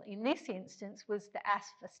people in this instance was the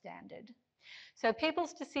ASFA standard. So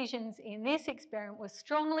people's decisions in this experiment were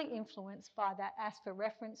strongly influenced by that ASFA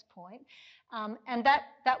reference point, and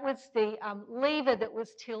that was the lever that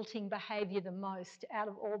was tilting behaviour the most out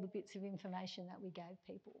of all the bits of information that we gave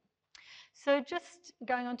people. So just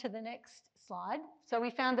going on to the next slide. So we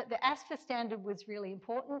found that the ASFA standard was really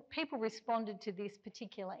important. People responded to this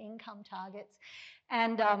particular income targets,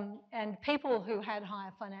 and people who had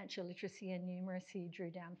higher financial literacy and numeracy drew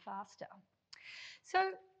down faster.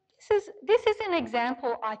 So this is an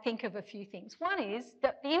example, I think, of a few things. One is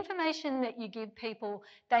that the information that you give people,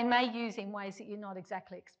 they may use in ways that you're not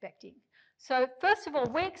exactly expecting. So first of all,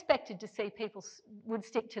 we expected to see people would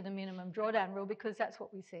stick to the minimum drawdown rule because that's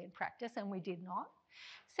what we see in practice, and we did not.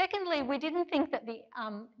 Secondly, we didn't think that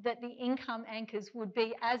the income anchors would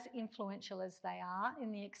be as influential as they are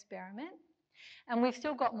in the experiment. And we've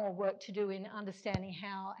still got more work to do in understanding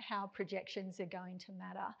how projections are going to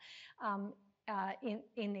matter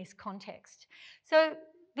in this context. So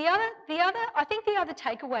I think the other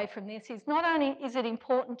takeaway from this is not only is it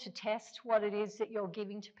important to test what it is that you're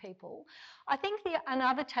giving to people, I think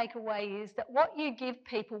another takeaway is that what you give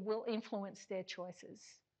people will influence their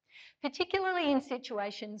choices, particularly in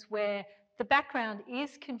situations where the background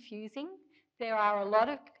is confusing. There are a lot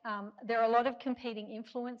of competing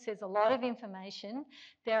influence. There's a lot of information.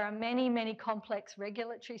 There are many, many complex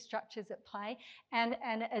regulatory structures at play. And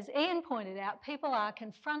as Ian pointed out, people are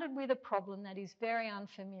confronted with a problem that is very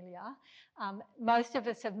unfamiliar. Most of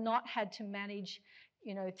us have not had to manage,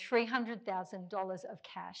 $300,000 of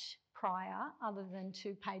cash prior, other than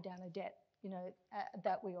to pay down a debt,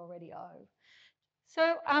 that we already owe.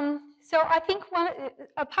 So I think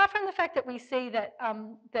apart from the fact that we see that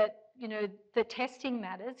the testing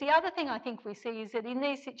matters, the other thing I think we see is that in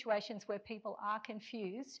these situations where people are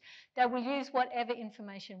confused, they will use whatever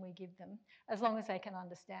information we give them, as long as they can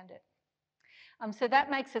understand it. So that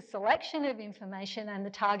makes a selection of information and the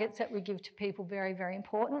targets that we give to people very, very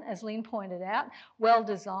important. As Lynn pointed out,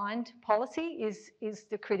 well-designed policy is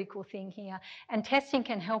the critical thing here, and testing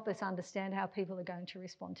can help us understand how people are going to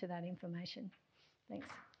respond to that information. Thanks.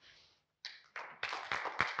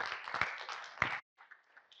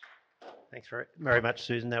 Thanks very much,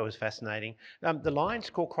 Susan. That was fascinating. The lines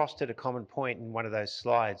call crossed at a common point in one of those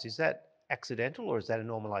slides. Is that accidental or is that a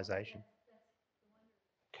normalisation?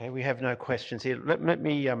 Okay, we have no questions here. Let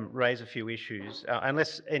me raise a few issues.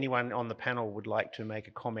 Unless anyone on the panel would like to make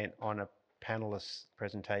a comment on a panellist's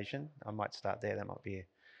presentation, I might start there. That might be a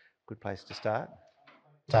good place to start.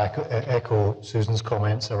 To echo Susan's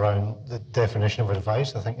comments around the definition of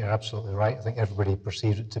advice, I think you're absolutely right. I think everybody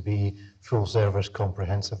perceives it to be full service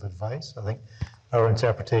comprehensive advice. I think our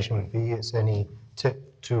interpretation would be it's any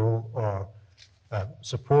tip, tool or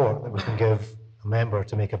support that we can give a member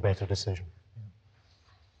to make a better decision.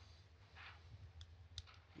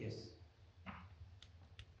 Yes.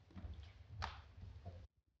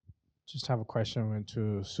 Just have a question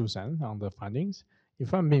to Susan on the findings.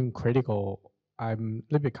 If I'm being critical, I'm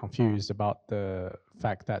a little bit confused about the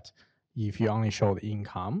fact that if you only show the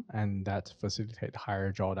income and that facilitate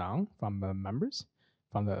higher drawdown from the members,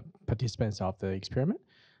 from the participants of the experiment,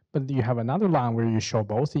 but you have another line where you show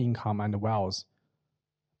both the income and the wealth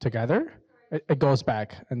together, it goes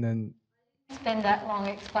back and then... Spend that long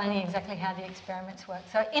explaining exactly how the experiments work.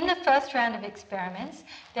 So in the first round of experiments,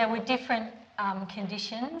 there were different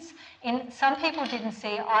conditions. Some people didn't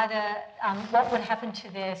see either what would happen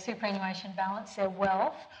to their superannuation balance, their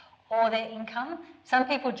wealth, or their income. Some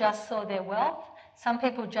people just saw their wealth. Some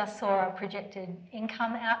people just saw a projected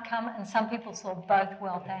income outcome, and some people saw both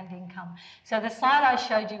wealth and income. So the slide I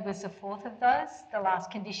showed you was the fourth of those, the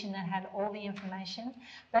last condition that had all the information.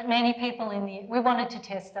 But many people we wanted to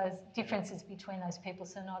test those differences between those people,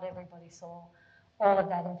 so not everybody saw all of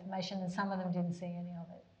that information, and some of them didn't see any of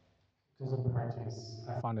it. Because in practice,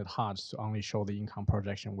 I find it hard to only show the income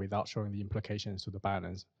projection without showing the implications to the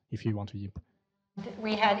balance if you want to...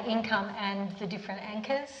 We had income and the different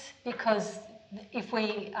anchors, because if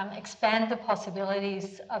we expand the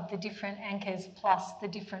possibilities of the different anchors plus the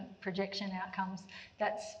different projection outcomes,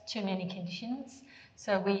 that's too many conditions.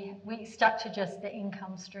 So we stuck to just the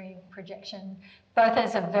income stream projection, both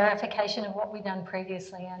as a verification of what we'd done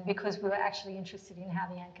previously and because we were actually interested in how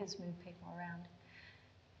the anchors move people around.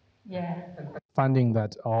 Yeah. Finding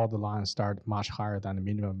that all the lines start much higher than the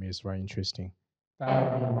minimum is very interesting.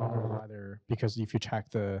 That would be rather, because if you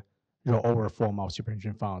check the rollover form of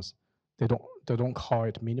superannuation funds, they don't call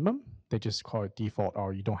it minimum, they just call it default,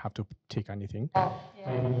 or you don't have to tick anything. Oh,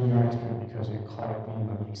 yeah. Because you call it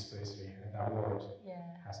minimum explicitly, and that word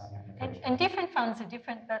has some implication. And different funds are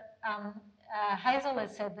different, but Hazel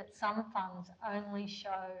has said that some funds only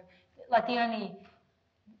show, like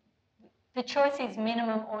the choice is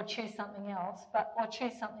minimum or choose something else, but or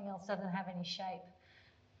choose something else doesn't have any shape,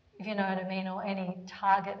 if you know what I mean, or any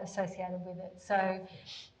target associated with it. So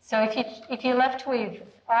if you're left with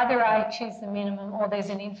either I choose the minimum or there's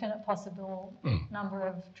an infinite possible number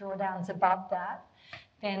of drawdowns above that,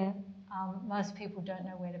 then most people don't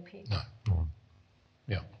know where to pick. No.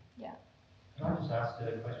 Yeah. Yeah. Can I just ask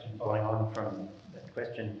a question following on from that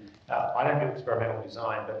question? I don't do experimental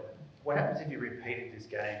design, but What happens if you repeated this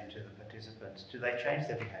game to the participants? Do they change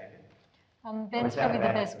their behaviour? Ben's probably the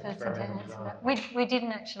best person to answer that. We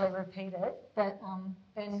didn't actually repeat it, but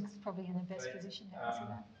Ben's probably in the best position to answer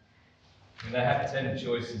that. And they have 10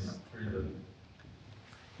 choices through them.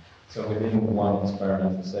 So within one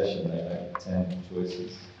experimental session, they make 10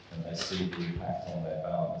 choices and they see the impact on their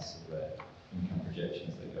balance of their income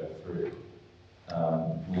projections they go through.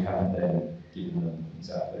 We haven't then given them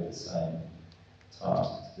exactly the same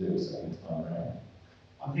task to do a second time around.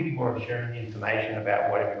 I'm thinking more of sharing the information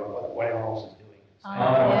about what everyone else is doing.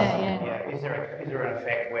 Yeah. Is there an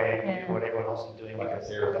effect where you do what everyone else is doing? Like a because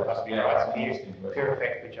peer there must be effect. peer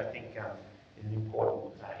effect, which I think is an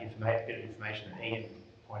important bit of information that Ian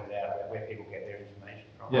pointed out about where people get their information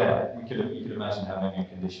from. Yeah, you could imagine having a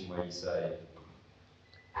condition where you say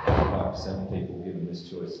 5% of people given this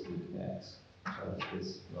choice do X. So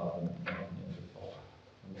this rather than making it a default.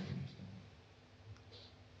 Interesting.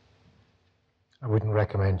 I wouldn't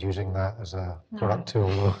recommend using that as a product tool,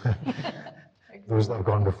 though. Those that have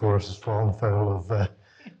gone before us has fallen foul of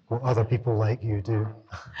what other people like you do.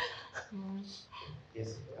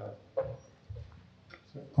 Yes.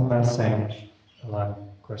 On that same line of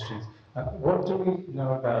questions, what do we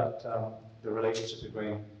know about the relationship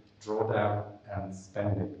between drawdown and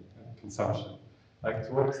spending and consumption? Like,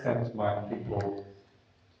 to what extent might people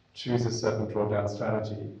choose a certain drawdown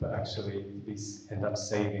strategy but actually end up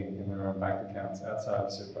saving in their own bank accounts outside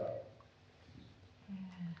of CEPAR?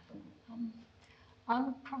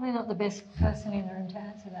 I'm probably not the best person in the room to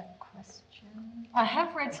answer that question. I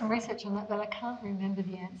have read some research on that, but I can't remember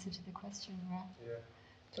the answer to the question, right? Yeah.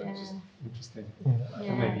 So just interesting.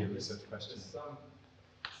 Yeah. Maybe a research question.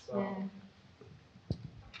 The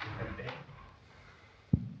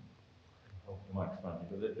microphone,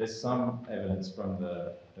 but there's some evidence from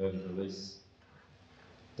the early release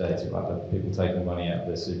data about people taking money out of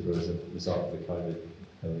their super as a result of the COVID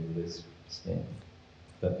early release scheme,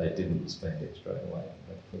 that they didn't spend it straight away,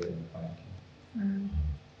 they put it in the bank.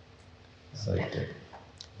 Saved it,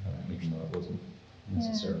 even though it wasn't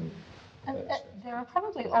necessarily. There are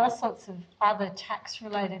probably all sorts of other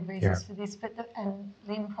tax-related reasons for this, but and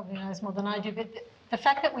Lynn probably knows more than I do, but the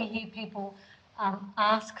fact that we hear people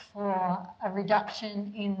ask for a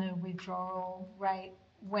reduction in the withdrawal rate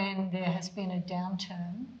when there has been a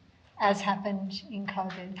downturn, as happened in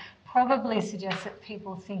COVID, probably suggests that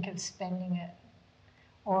people think of spending it,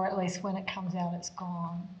 or at least when it comes out, it's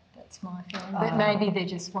gone. That's my feeling. But maybe they're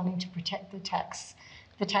just wanting to protect the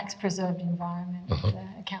tax-preserved environment of the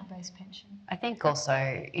account-based pension. I think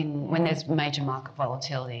also when there's major market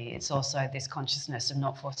volatility, it's also this consciousness of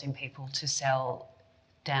not forcing people to sell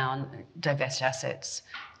down, divest assets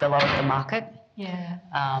below the market. Yeah.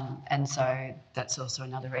 And so that's also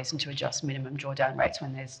another reason to adjust minimum drawdown rates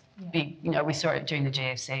when there's big, we saw it during the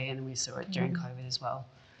GFC and we saw it during COVID as well.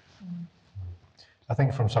 I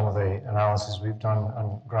think from some of the analysis we've done,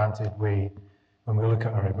 and granted when we look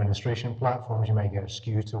at our administration platforms, you might get a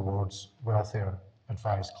skew towards wealthier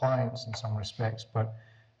advised clients in some respects, but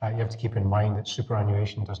you have to keep in mind that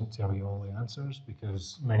superannuation doesn't tell you all the answers,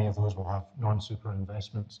 because many of those will have non-super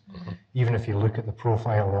investments. Even if you look at the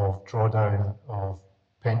profile of drawdown of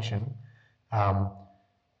pension,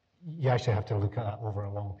 you actually have to look at that over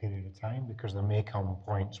a long period of time, because there may come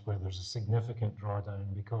points where there's a significant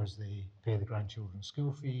drawdown because they pay the grandchildren's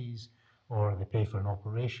school fees or they pay for an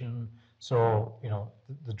operation. So,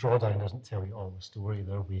 the drawdown doesn't tell you all the story.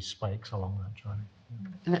 There will be spikes along that journey.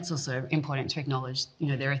 And that's also important to acknowledge,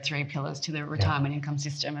 there are 3 pillars to the retirement income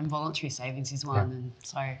system, and voluntary savings is one. And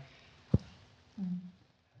so.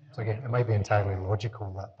 So again, it might be entirely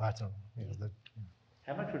logical, that pattern.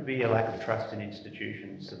 How much would be a lack of trust in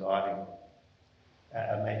institutions surviving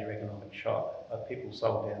a major economic shock? People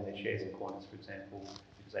sold down their shares in Qantas, for example,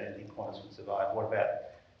 because they didn't think Qantas would survive. What about,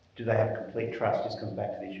 do they have complete trust? Just comes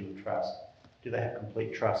back to the issue of trust. Do they have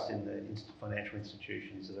complete trust in the financial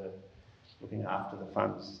institutions that are looking after the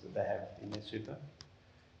funds that they have in their super?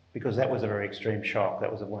 Because that was a very extreme shock.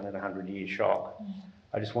 That was a 1 in 100-year shock.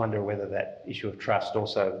 I just wonder whether that issue of trust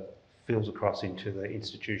also fills across into the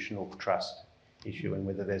institutional trust issue, and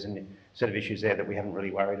whether there's a set of issues there that we haven't really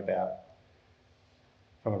worried about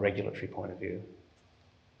from a regulatory point of view.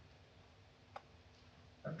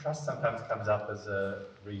 Trust sometimes comes up as a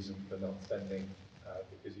reason for not spending,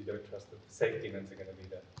 because you don't trust that the safety nets are going to be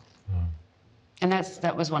there. And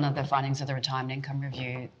that was one of the findings of the retirement income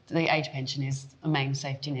review. The age pension is a main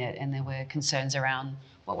safety net, and there were concerns around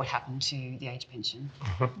what would happen to the age pension,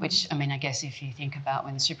 which, I mean, I guess if you think about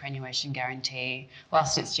when the superannuation guarantee,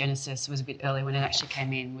 whilst its genesis was a bit early when it actually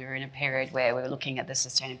came in, we were in a period where we were looking at the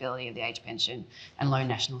sustainability of the age pension and low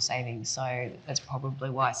national savings. So that's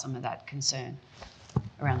probably why some of that concern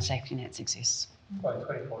around safety nets exists. Well, in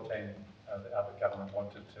 2014, the other government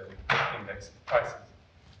wanted to index prices.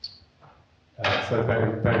 So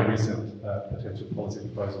very recent potential policy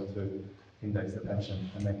proposal to index the pension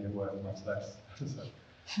and make it worth much less. So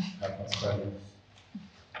that's great.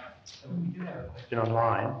 We do have a question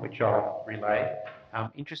online, which I'll relay.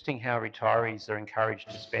 Interesting how retirees are encouraged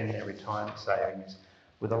to spend their retirement savings,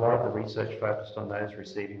 with a lot of the research focused on those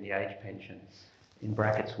receiving the age pension, in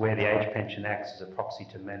brackets, where the age pension acts as a proxy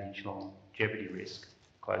to manage longevity risk,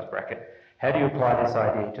 close bracket. How do you apply this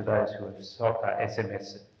idea to those who have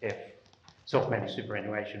SMSF, self-managed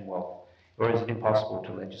superannuation wealth, or is it impossible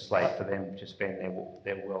to legislate for them to spend their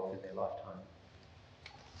wealth in their lifetime?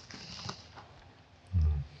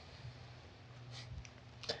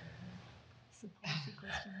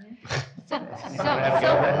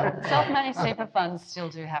 Self-managed super funds still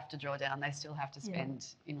do have to draw down. They still have to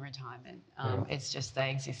spend in retirement. It's just they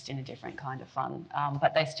exist in a different kind of fund,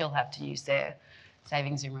 but they still have to use their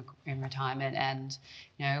savings in retirement. And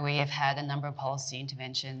you know, we have had a number of policy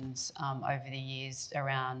interventions over the years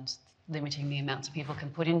around limiting the amounts people can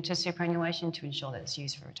put into superannuation to ensure that it's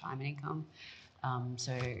used for retirement income.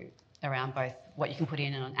 So around both what you can put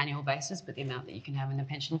in on an annual basis, but the amount that you can have in the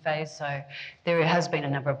pension phase. So there has been a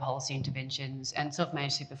number of policy interventions, and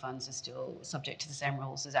self-managed super funds are still subject to the same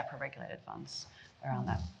rules as APRA-regulated funds around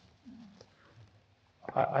that.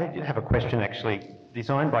 I did have a question actually.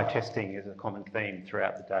 Design by testing is a common theme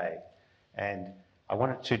throughout the day, and I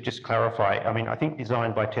wanted to just clarify. I mean, I think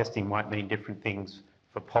design by testing might mean different things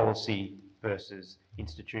for policy versus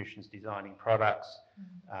institutions designing products.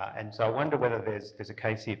 And so I wonder whether there's a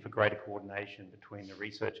case here for greater coordination between the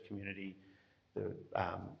research community, the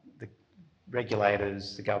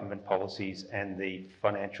regulators, the government policies, and the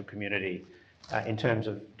financial community in terms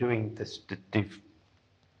of doing this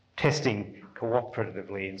testing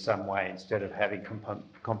cooperatively in some way, instead of having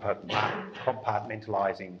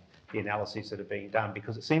compartmentalising the analyses that are being done,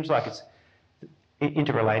 because it seems like it's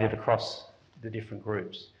interrelated across the different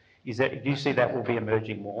groups. Do you see that will be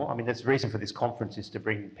emerging more? I mean, that's the reason for this conference, is to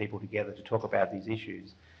bring people together to talk about these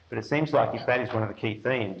issues. But it seems like if that is one of the key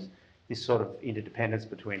themes, this sort of interdependence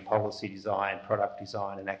between policy design, product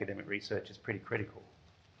design and academic research is pretty critical.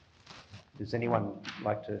 Does anyone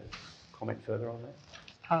like to comment further on that?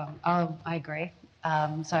 I agree.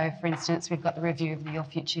 So, for instance, we've got the review of the Your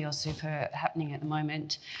Future, Your Super happening at the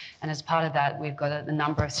moment. And as part of that, we've got a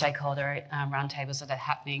number of stakeholder roundtables that are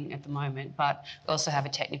happening at the moment. But we also have a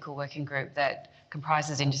technical working group that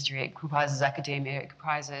comprises industry, it comprises academia, it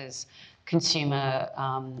comprises consumer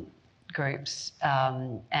groups,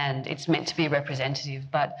 and it's meant to be representative.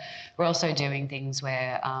 But we're also doing things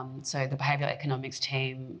where, so the behavioural economics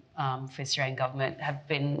team for the Australian government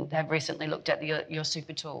have recently looked at the Your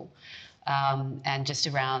Super tool. And just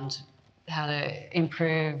around how to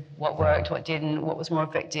improve what worked, what didn't, what was more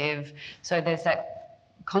effective. So there's that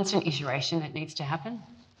constant iteration that needs to happen.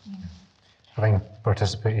 Having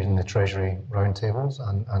participated in the Treasury roundtables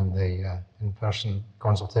and the in-person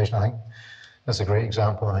consultation, I think that's a great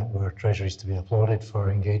example. I think where Treasury is to be applauded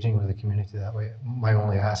for engaging with the community that way. My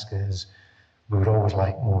only ask is, we would always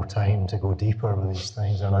like more time to go deeper with these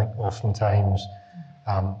things. And I think oftentimes,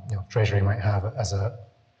 Treasury might have it as an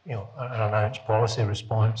announced policy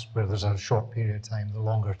response where there's a short period of time. The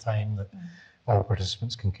longer time that all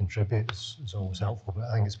participants can contribute is always helpful. But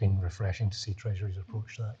I think it's been refreshing to see Treasury's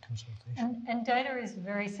approach to that consultation. And data is a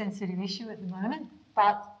very sensitive issue at the moment,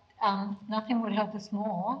 but nothing would help us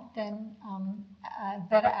more than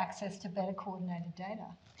better access to better coordinated data.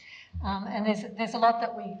 And there's a lot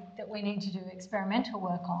that we need to do experimental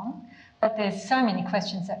work on, but there's so many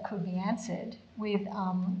questions that could be answered with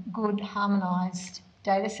good harmonised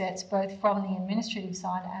data sets, both from the administrative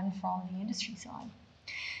side and from the industry side.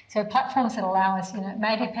 So platforms that allow us,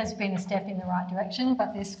 MADIP has been a step in the right direction,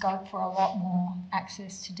 but there's scope for a lot more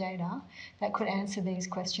access to data that could answer these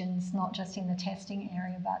questions, not just in the testing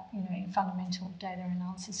area, but in fundamental data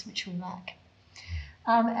analysis, which we lack.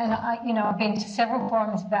 And I've been to several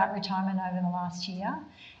forums about retirement over the last year,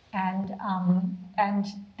 and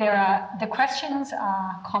the questions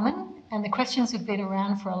are common, and the questions have been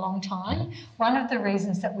around for a long time. One of the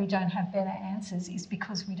reasons that we don't have better answers is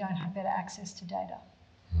because we don't have better access to data.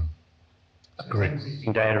 Great.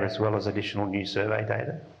 Existing data as well as additional new survey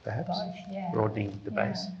data, perhaps? Both, yeah. Broadening the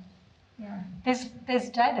base. Yeah. There's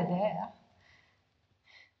data there.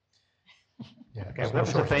 Yeah, Okay, there's that was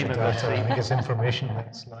a shortage theme of data. I think a it's information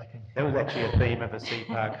that's lacking. that was actually a theme of a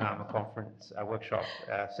CEPAR CAMA conference workshop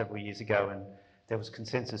several years ago, and there was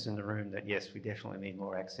consensus in the room that yes, we definitely need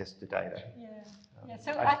more access to data. Yeah. Yeah,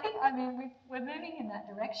 so I think, I mean, we're moving in that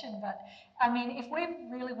direction, but I mean, if we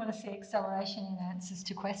really want to see acceleration in answers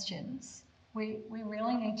to questions, we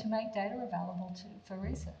really need to make data available for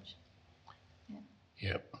research.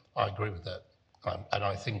 Yeah, I agree with that. And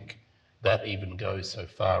I think that even goes so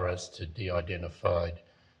far as to de-identified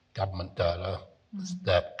government data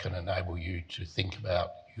that can enable you to think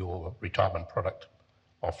about your retirement product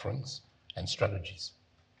offerings and strategies.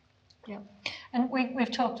 Yeah, and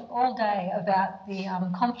we've talked all day about the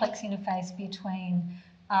complex interface between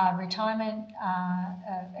retirement,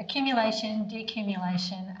 accumulation,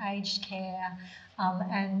 decumulation, aged care,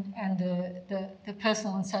 and the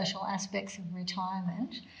personal and social aspects of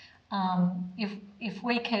retirement. If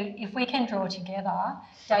we can draw together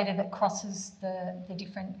data that crosses the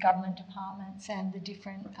different government departments and the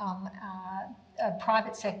different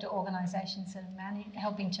private sector organisations that are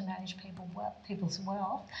helping to manage people's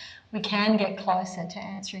wealth, we can get closer to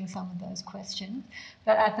answering some of those questions.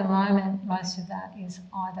 But at the moment, most of that is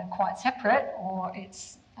either quite separate or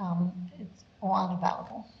it's or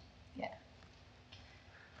unavailable. Yeah.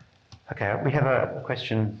 Okay, we have a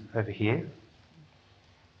question over here.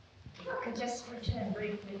 I could just return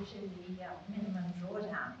briefly to the minimum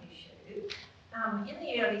drawdown issue. In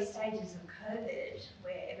the early stages of COVID,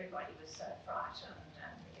 where everybody was so frightened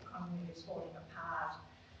and the economy was falling apart,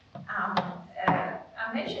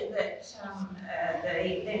 a measure that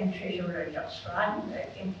the then Treasurer, Josh Frydenberg,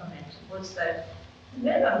 implemented was that the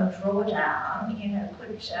minimum drawdown,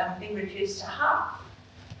 could be reduced to half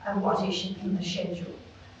of what is in the schedule.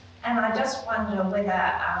 And I just wonder whether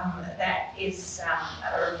that is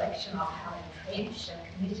a reflection of how entrenched and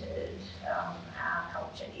committed our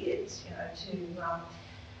culture is, to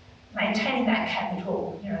maintaining that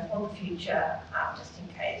capital, for the future, just in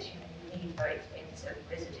case, you need very expensive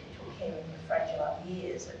residential care in your fragile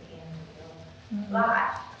years at the end of your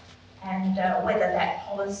life. And whether that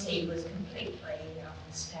policy was completely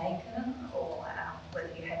mistaken, or whether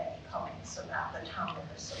you had any comments about the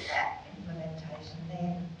timeliness of that implementation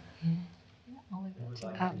then.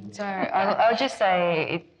 So I'll just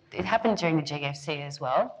say it happened during the GFC as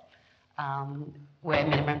well, where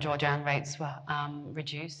minimum drawdown rates were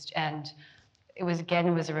reduced, and it was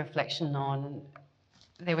a reflection on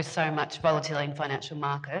there was so much volatility in financial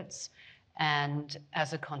markets, and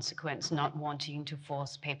as a consequence, not wanting to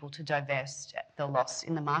force people to divest the loss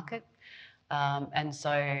in the market. And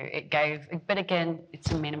so it gave, but again,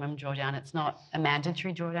 it's a minimum drawdown. It's not a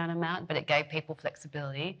mandatory drawdown amount, but it gave people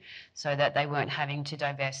flexibility so that they weren't having to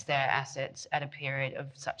divest their assets at a period of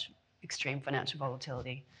such extreme financial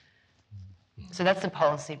volatility. So that's the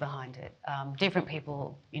policy behind it. Different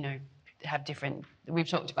people, have different, we've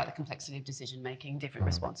talked about the complexity of decision making, different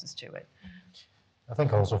responses to it. I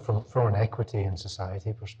think also from an equity and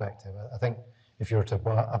society perspective, I think if you were to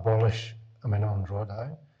abolish a minimum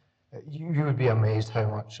drawdown, you would be amazed how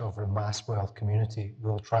much of the mass wealth community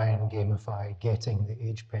will try and gamify getting the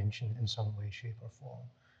age pension in some way, shape or form,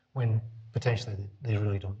 when potentially they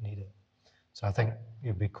really don't need it. So I think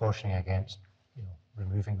you'd be cautioning against,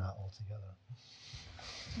 removing that altogether.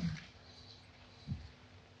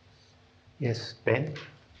 Yes, Ben?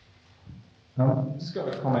 Just got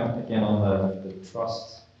a comment again on the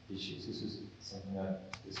trust issues. This was something I was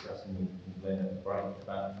discussing with Lynn at the break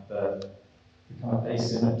about the kind of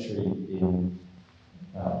asymmetry in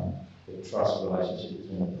the trust relationship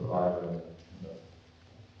between the provider and the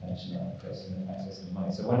pensioner and the person accessing the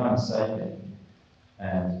money. So when I'm saving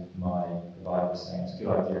and my provider is saying it's a good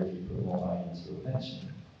idea if you put more money into your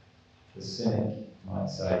pension, the cynic might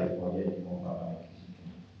say, well, yeah, you want more money because you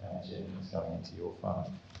can manage it and it's going into your fund.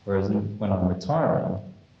 Whereas when I'm retiring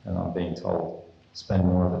and I'm being told, spend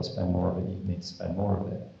more of it, you need to spend more of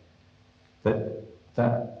it,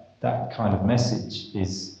 that kind of message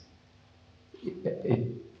is,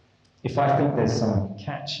 if I think there's some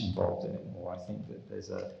catch involved in it, or I think that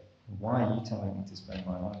there's why are you telling me to spend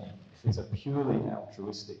my money? If it's a purely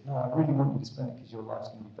altruistic, no, I really want you to spend it because your life's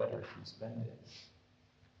going to be better if you spend it.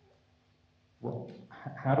 Well,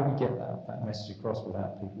 how do we get that message across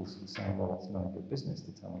without people sort of saying, well, it's none of your business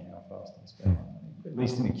to tell me how fast I spend my money? At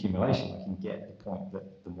least in accumulation, I can get the point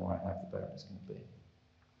that the more I have, the better it's going to be.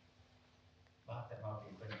 Marc, that might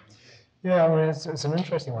be a question. Yeah, I mean, it's an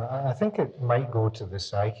interesting one. I think it might go to the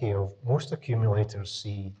psyche of most accumulators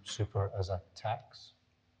see super as a tax,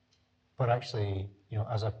 but actually,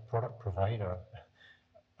 as a product provider,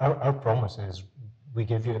 our promise is we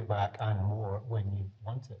give you it back and more when you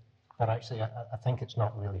want it. but actually I think it's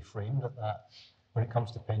not really framed at that. When it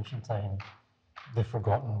comes to pension time, they've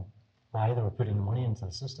forgotten why they were putting the money into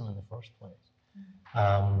the system in the first place.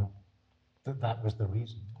 That was the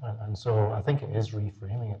reason, and so I think it is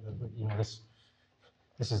reframing it. That, you know, this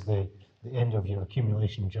is the end of your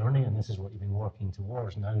accumulation journey, and this is what you've been working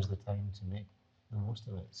towards. Now's the time to make the most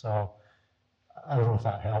of it. So I don't know if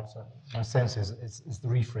that helps. My sense is it's the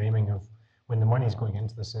reframing of when the money is going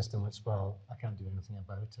into the system. It's, well, I can't do anything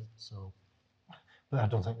about it. So, but I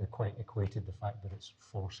don't think they quite equated the fact that it's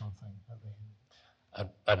for something at the end.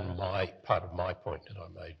 And part of my point that I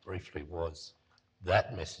made briefly was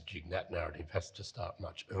that messaging, that narrative has to start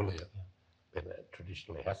much earlier than it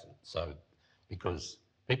traditionally hasn't. So, because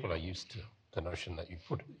people are used to the notion that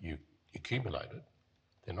you accumulate it,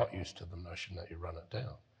 they're not used to the notion that you run it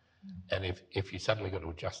down. And if you suddenly got to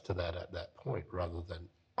adjust to that at that point, rather than,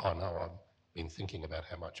 oh no, I've been thinking about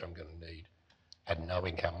how much I'm going to need and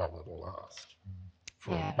knowing how long it will last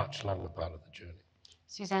for a much longer part of the journey.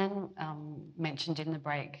 Suzanne mentioned in the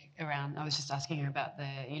break around, I was just asking her about the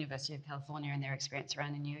University of California and their experience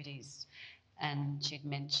around annuities, and she'd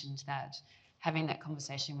mentioned that having that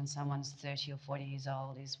conversation when someone's 30 or 40 years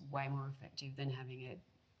old is way more effective than having it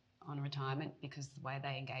on retirement, because the way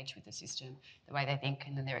they engage with the system, the way they think,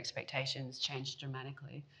 and then their expectations change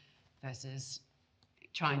dramatically, versus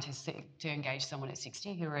trying to engage someone at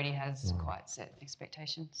 60 who already has quite set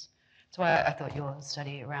expectations. So I thought your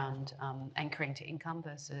study around anchoring to income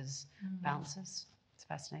versus balances, it's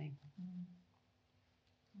fascinating.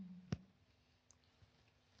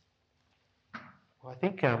 Well, I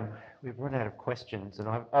think we've run out of questions, and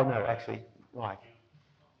oh no, actually, Mike.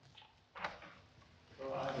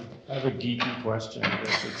 Well, I have a geeky question. I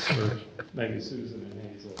guess it's for maybe Susan and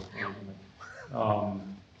Hazel.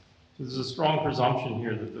 There's a strong presumption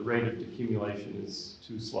here that the rate of accumulation is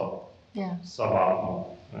too slow,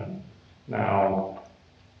 suboptimal. Now,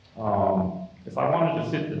 if I wanted to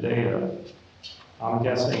fit the data, I'm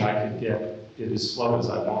guessing I could get it as slow as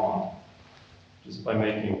I want, just by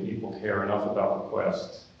making people care enough about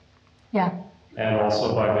bequests. Yeah. And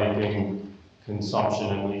also by making consumption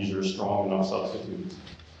and leisure strong enough substitutes.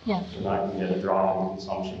 Yeah. And I can get a drop in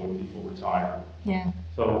consumption when people retire. Yeah.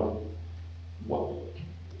 So what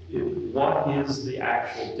is the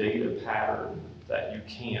actual data pattern that you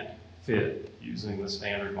can't fit using the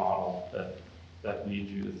standard model that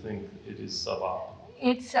leads you to think it is suboptimal?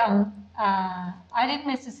 It's, I didn't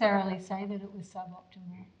necessarily say that it was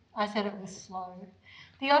suboptimal. I said it was slow.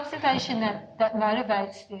 The observation that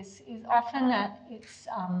motivates this is often that it's,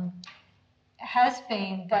 has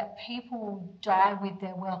been that people die with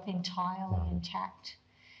their wealth entirely intact.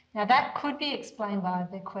 Now that could be explained by a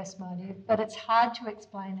bequest motive, but it's hard to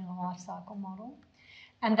explain in a life cycle model.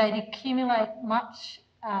 And they accumulate much,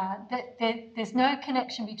 there's no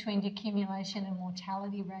connection between decumulation and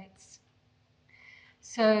mortality rates.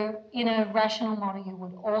 So in a rational model, you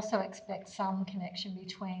would also expect some connection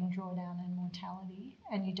between drawdown and mortality,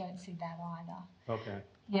 and you don't see that either. Okay.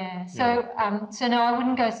 Yeah, so, so no, I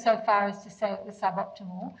wouldn't go so far as to say it was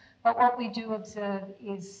suboptimal, but what we do observe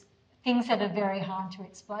is things that are very hard to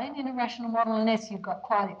explain in a rational model unless you've got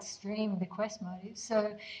quite extreme bequest motives.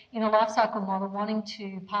 So in a life cycle model, wanting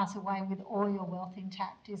to pass away with all your wealth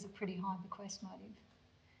intact is a pretty high bequest motive,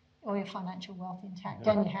 or your financial wealth intact,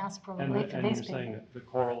 and your house probably for these people. And you're saying that the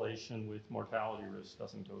correlation with mortality risk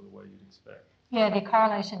doesn't go the way you'd expect? Yeah, the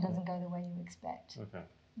correlation doesn't go the way you expect. Okay.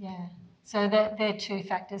 Yeah, so they're two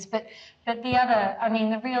factors, but the other, I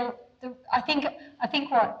mean, I think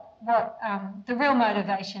what the real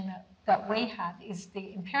motivation that we have is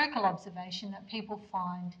the empirical observation that people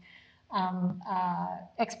find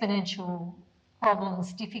exponential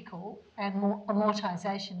problems difficult, and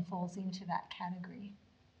amortization falls into that category.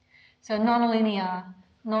 So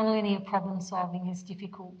non-linear problem solving is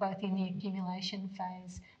difficult both in the accumulation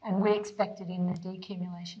phase, and we expect it in the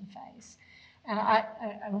decumulation phase.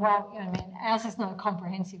 And while, I mean, ours is not a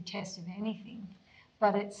comprehensive test of anything,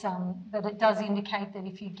 but it's but it does indicate that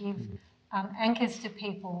if you give anchors to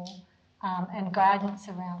people and guidance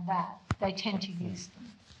around that, they tend to use them.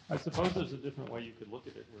 I suppose there's a different way you could look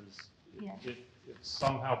at it, whereas if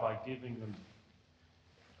somehow by giving them,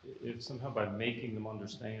 if somehow by making them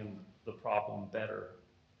understand the problem better,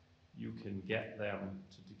 you can get them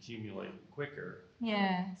to decumulate quicker.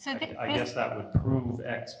 Yeah. So I guess that would prove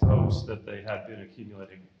ex post that they had been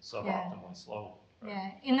accumulating suboptimally slowly. Right?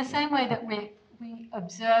 Yeah. In the same way that we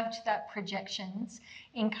observed that projections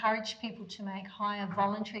encourage people to make higher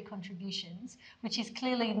voluntary contributions, which is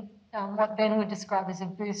clearly what Ben would describe as a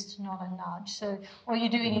boost, not a nudge. So all you're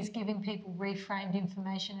doing is giving people reframed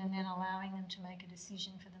information and then allowing them to make a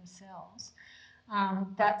decision for themselves.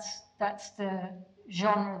 That's the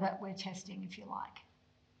genre that we're testing, if you like.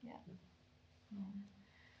 Yeah.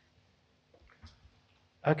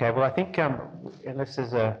 Okay, well, I think unless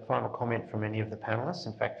there's a final comment from any of the panellists,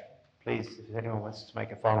 in fact, please, if anyone wants to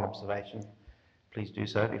make a final observation, please do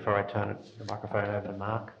so before I turn the microphone over to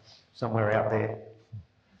Marc, somewhere out there.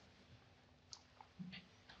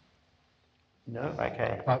 No?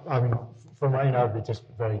 Okay. I mean, for mine, I'd be just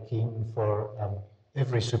very keen for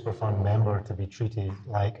every super fund member to be treated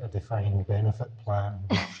like a defined benefit plan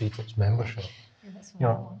would treat its membership. Yeah, that's You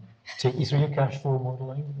know, take you through your cash flow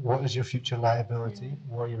modelling. What is your future liability?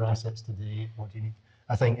 What are your assets today? What do you need?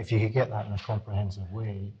 I think if you could get that in a comprehensive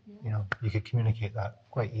way, you know, you could communicate that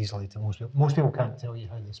quite easily to most people. Most people can't tell you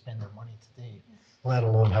how they spend their money today, let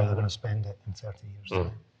alone how they're going to spend it in 30 years'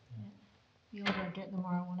 time. The older I get, the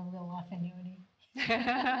more I want a real life annuity.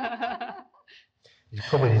 You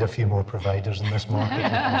probably need a few more providers in this market.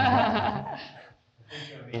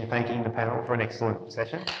 In thanking the panel for an excellent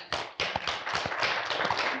session.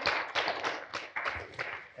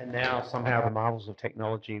 And now somehow the marvels of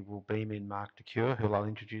technology will beam in Marc DeCure, who I'll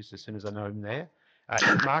introduce as soon as I know him there.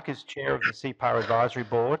 Marc is chair of the CEPAR Advisory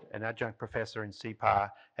Board and adjunct professor in CEPAR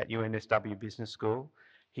at UNSW Business School.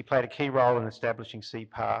 He played a key role in establishing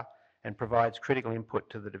CEPAR and provides critical input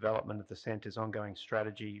to the development of the Centre's ongoing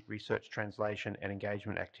strategy, research translation and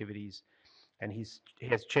engagement activities. And he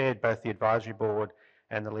has chaired both the Advisory Board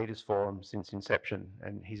and the Leaders Forum since inception,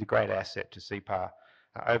 and he's a great asset to CEPAR.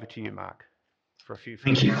 Over to you, Marc, for a few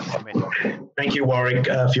comments. Thank you, Warwick,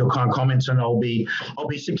 for your kind comments, and I'll be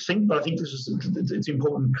succinct, but I think it's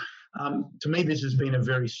important. To me, this has been a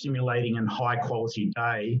very stimulating and high quality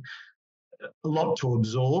day, a lot to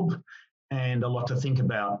absorb and a lot to think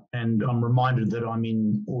about. And I'm reminded that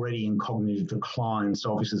I'm already in cognitive decline,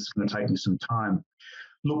 so obviously it's going to take me some time.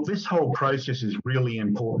 Look, this whole process is really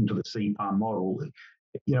important to the CEPAR model.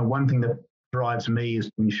 You know, one thing that drives me is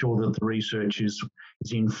to ensure that the research is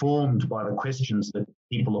informed by the questions that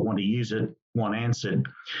people that want to use it want answered,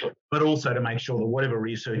 but also to make sure that whatever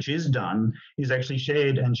research is done is actually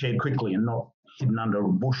shared and shared quickly and not hidden under a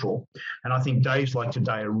bushel. And I think days like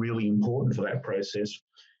today are really important for that process.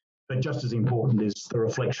 But just as important is the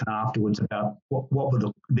reflection afterwards about what were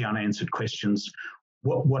the unanswered questions,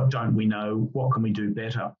 what don't we know, what can we do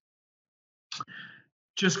better.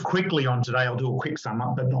 Just quickly on today, I'll do a quick sum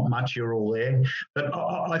up, but not much, you're all there. But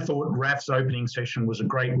I thought Raf's opening session was a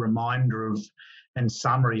great reminder of and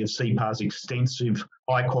summary of CEPAR's extensive,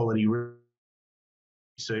 high quality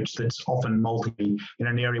research that's often in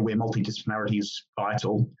an area where multidisciplinarity is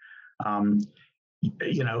vital.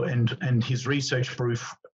 You know, and his research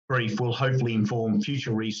brief will hopefully inform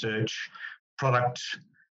future research, product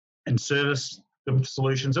and service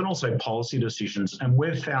solutions, and also policy decisions. And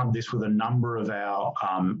we've found this with a number of our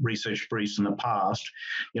research briefs in the past.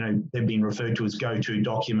 You know, they've been referred to as go-to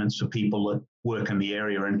documents for people that work in the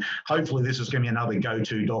area. And hopefully this is going to be another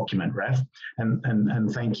go-to document, Raf.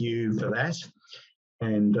 And thank you for that.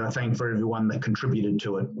 And thank for everyone that contributed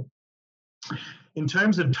to it. In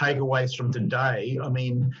terms of takeaways from today, I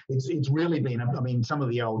mean, it's really been, I mean, some of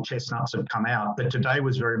the old chestnuts have come out, but today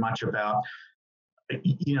was very much about,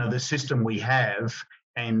 you know, the system we have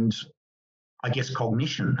and I guess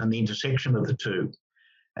cognition and the intersection of the two.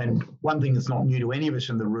 And one thing that's not new to any of us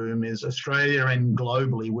in the room is Australia and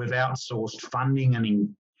globally, we've outsourced funding and,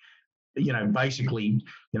 you know, basically,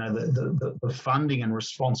 you know, the funding and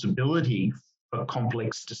responsibility for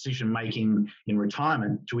complex decision making in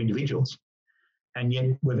retirement to individuals. And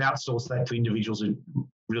yet we've outsourced that to individuals who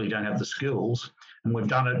really don't have the skills. And we've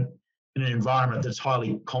done it in an environment that's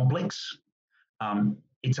highly complex.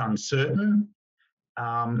 It's uncertain.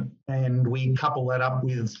 And we couple that up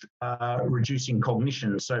with reducing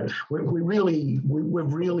cognition. So we've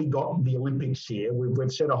really got the Olympics here.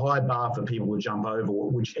 We've set a high bar for people to jump over,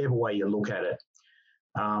 whichever way you look at it.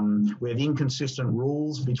 We have inconsistent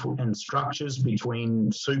rules and structures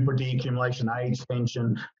between super deaccumulation, age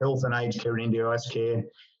pension, health and aged care and NDIS care.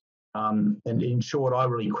 And in short, I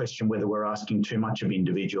really question whether we're asking too much of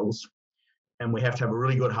individuals. And we have to have a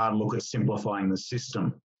really good hard look at simplifying the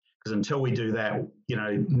system. Because until we do that, you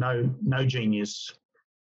know, no genius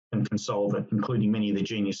can solve it, including many of the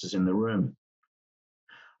geniuses in the room.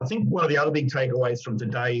 I think one of the other big takeaways from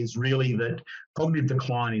today is really that cognitive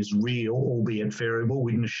decline is real, albeit variable.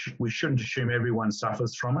 We shouldn't assume everyone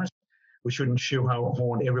suffers from it. We shouldn't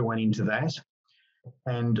shoehorn everyone into that.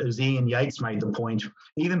 And as Ian Yates made the point,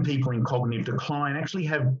 even people in cognitive decline actually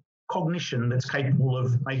have cognition that's capable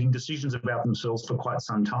of making decisions about themselves for quite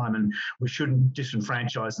some time, and we shouldn't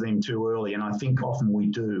disenfranchise them too early, and I think often we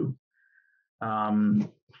do. I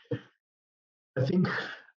think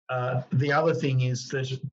The other thing is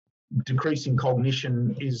that decreasing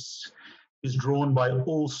cognition is drawn by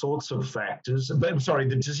all sorts of factors. But, sorry,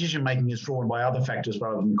 the decision making is drawn by other factors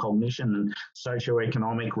rather than cognition, and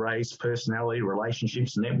socioeconomic, race, personality,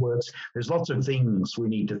 relationships, networks. There's lots of things we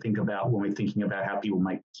need to think about when we're thinking about how people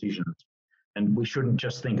make decisions. And we shouldn't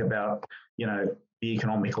just think about, you know, the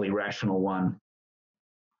economically rational one.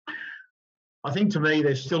 I think to me,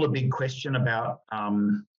 there's still a big question about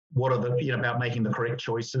what are the, you know, about making the correct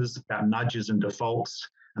choices, about nudges and defaults,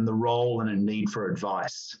 and the role and a need for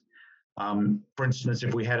advice. For instance,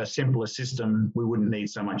 if we had a simpler system, we wouldn't need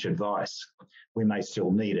so much advice. We may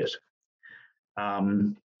still need it.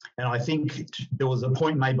 And I think there was a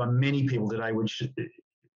point made by many people today, which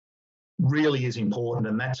really is important,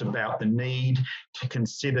 and that's about the need to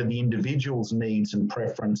consider the individual's needs and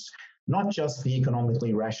preference, not just the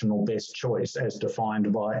economically rational best choice as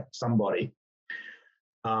defined by somebody.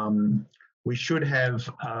 We should have,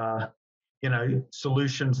 you know,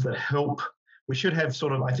 solutions that help. We should have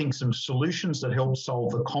sort of, I think, some solutions that help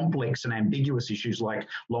solve the complex and ambiguous issues like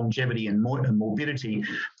longevity and morbidity,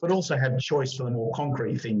 but also have choice for the more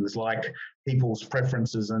concrete things like people's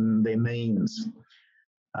preferences and their means.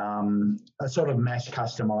 A sort of mass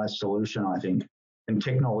customized solution, I think, and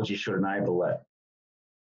technology should enable that.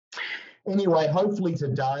 Anyway, hopefully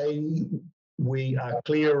today we are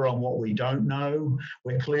clearer on what we don't know,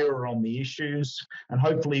 we're clearer on the issues, and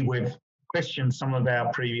hopefully we've questioned some of our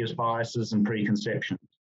previous biases and preconceptions.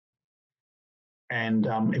 And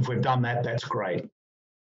if we've done that, that's great.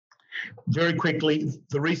 Very quickly,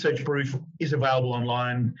 the research brief is available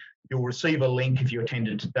online. You'll receive a link if you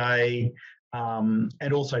attended today,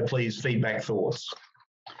 and also please feedback thoughts.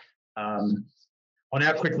 I'll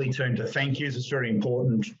now quickly turn to thank yous. It's very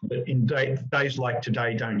important that in days like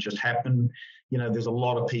today don't just happen. You know, there's a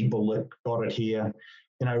lot of people that got it here.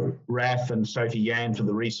 You know, Raf and Sophie Yan for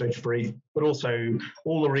the research brief, but also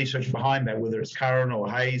all the research behind that, whether it's Karen or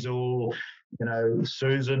Hazel, you know,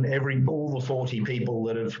 Susan, all the 40 people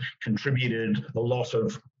that have contributed a lot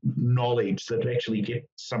of knowledge that actually get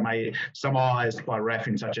summarised by Raf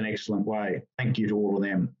in such an excellent way. Thank you to all of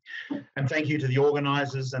them. And thank you to the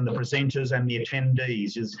organisers and the presenters and the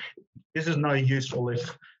attendees. This is no useful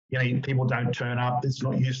if, you know, people don't turn up. It's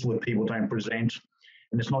not useful if people don't present.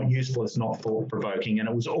 And it's not useful, it's not thought-provoking. And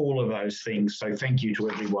it was all of those things. So thank you to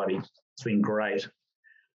everybody. It's been great.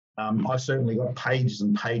 I've certainly got pages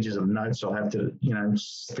and pages of notes I'll have to, you know,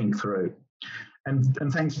 think through. And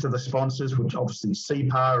thanks to the sponsors, which obviously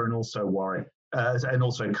CEPAR and also Warwick, and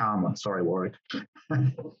also CAMA. Sorry, Warwick.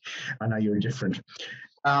 I know you're different.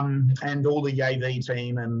 And all the YAV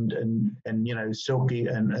team and you know, Silky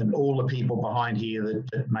and all the people behind here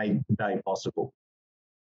that made the day possible.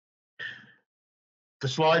 The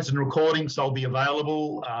slides and recordings, they'll be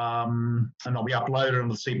available and they'll be uploaded on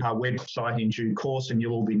the CEPAR website in due course, and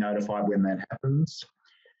you'll all be notified when that happens.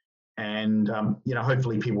 And, you know,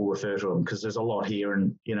 hopefully people refer to them because there's a lot here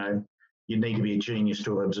and, you know, you need to be a genius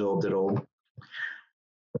to have absorbed it all.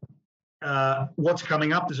 What's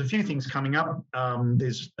coming up? There's a few things coming up.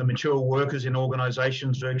 There's a Mature Workers in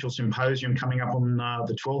Organisations virtual symposium coming up on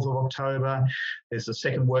the 12th of October. There's the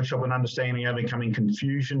second workshop on understanding overcoming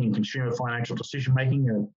confusion in consumer financial decision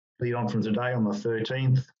making, lead on from today on the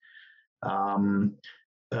 13th.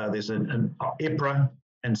 There's an IPRA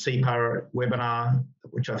and CEPAR webinar,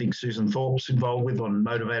 which I think Susan Thorp's involved with, on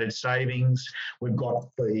motivated savings. We've got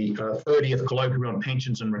the 30th colloquium on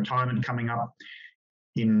pensions and retirement coming up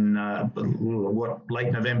in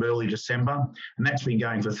late November, early December, and that's been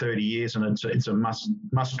going for 30 years, and it's a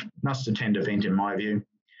must attend event in my view.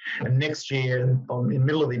 And next year, in the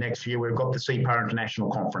middle of the next year, we've got the CEPAR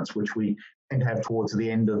International Conference, which we tend to have towards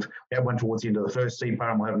the end of. We had one towards the end of the first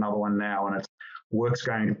CEPAR, and we'll have another one now, and it's work's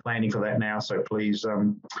going planning for that now. So please,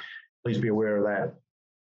 please be aware of that.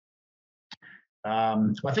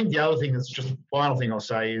 I think the other thing that's just final thing I'll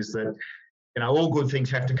say is that, you know, all good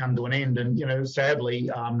things have to come to an end. And, you know, sadly,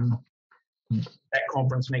 that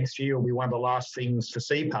conference next year will be one of the last things for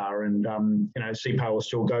CEPAR. And, you know, CEPAR will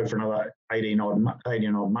still go for another 18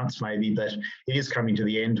 odd months maybe, but it is coming to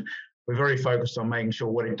the end. We're very focused on making sure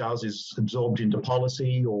what it does is absorbed into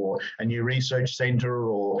policy or a new research centre,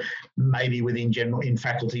 or maybe within in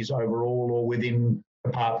faculties overall, or within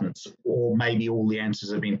departments, or maybe all the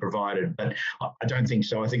answers have been provided. But I don't think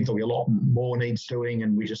so. I think there'll be a lot more needs doing,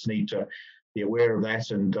 and we just need to be aware of that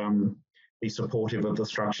and be supportive of the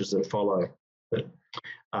structures that follow. But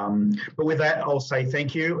with that, I'll say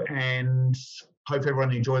thank you and hope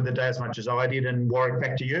everyone enjoyed the day as much as I did. And Warwick,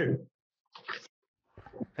 back to you.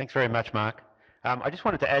 Thanks very much, Marc. I just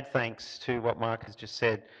wanted to add thanks to what Marc has just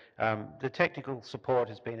said. The technical support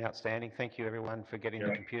has been outstanding. Thank you everyone for getting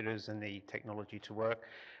the computers and the technology to work.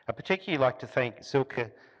 I'd particularly like to thank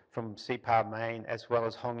Silke from CEPAR Main as well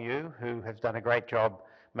as Hong Yu, who have done a great job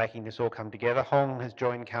making this all come together. Hong has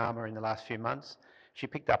joined CAMA in the last few months. She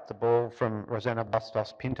picked up the ball from Rosanna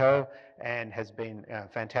Bastos Pinto and has been a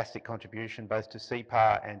fantastic contribution both to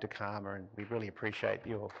CEPAR and to CAMA, and we really appreciate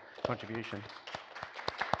your contribution.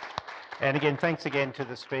 And again, thanks again to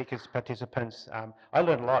the speakers, participants. I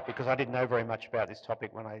learned a lot because I didn't know very much about this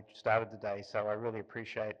topic when I started the day, so I really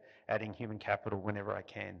appreciate adding human capital whenever I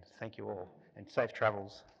can. Thank you all, and safe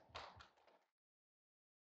travels.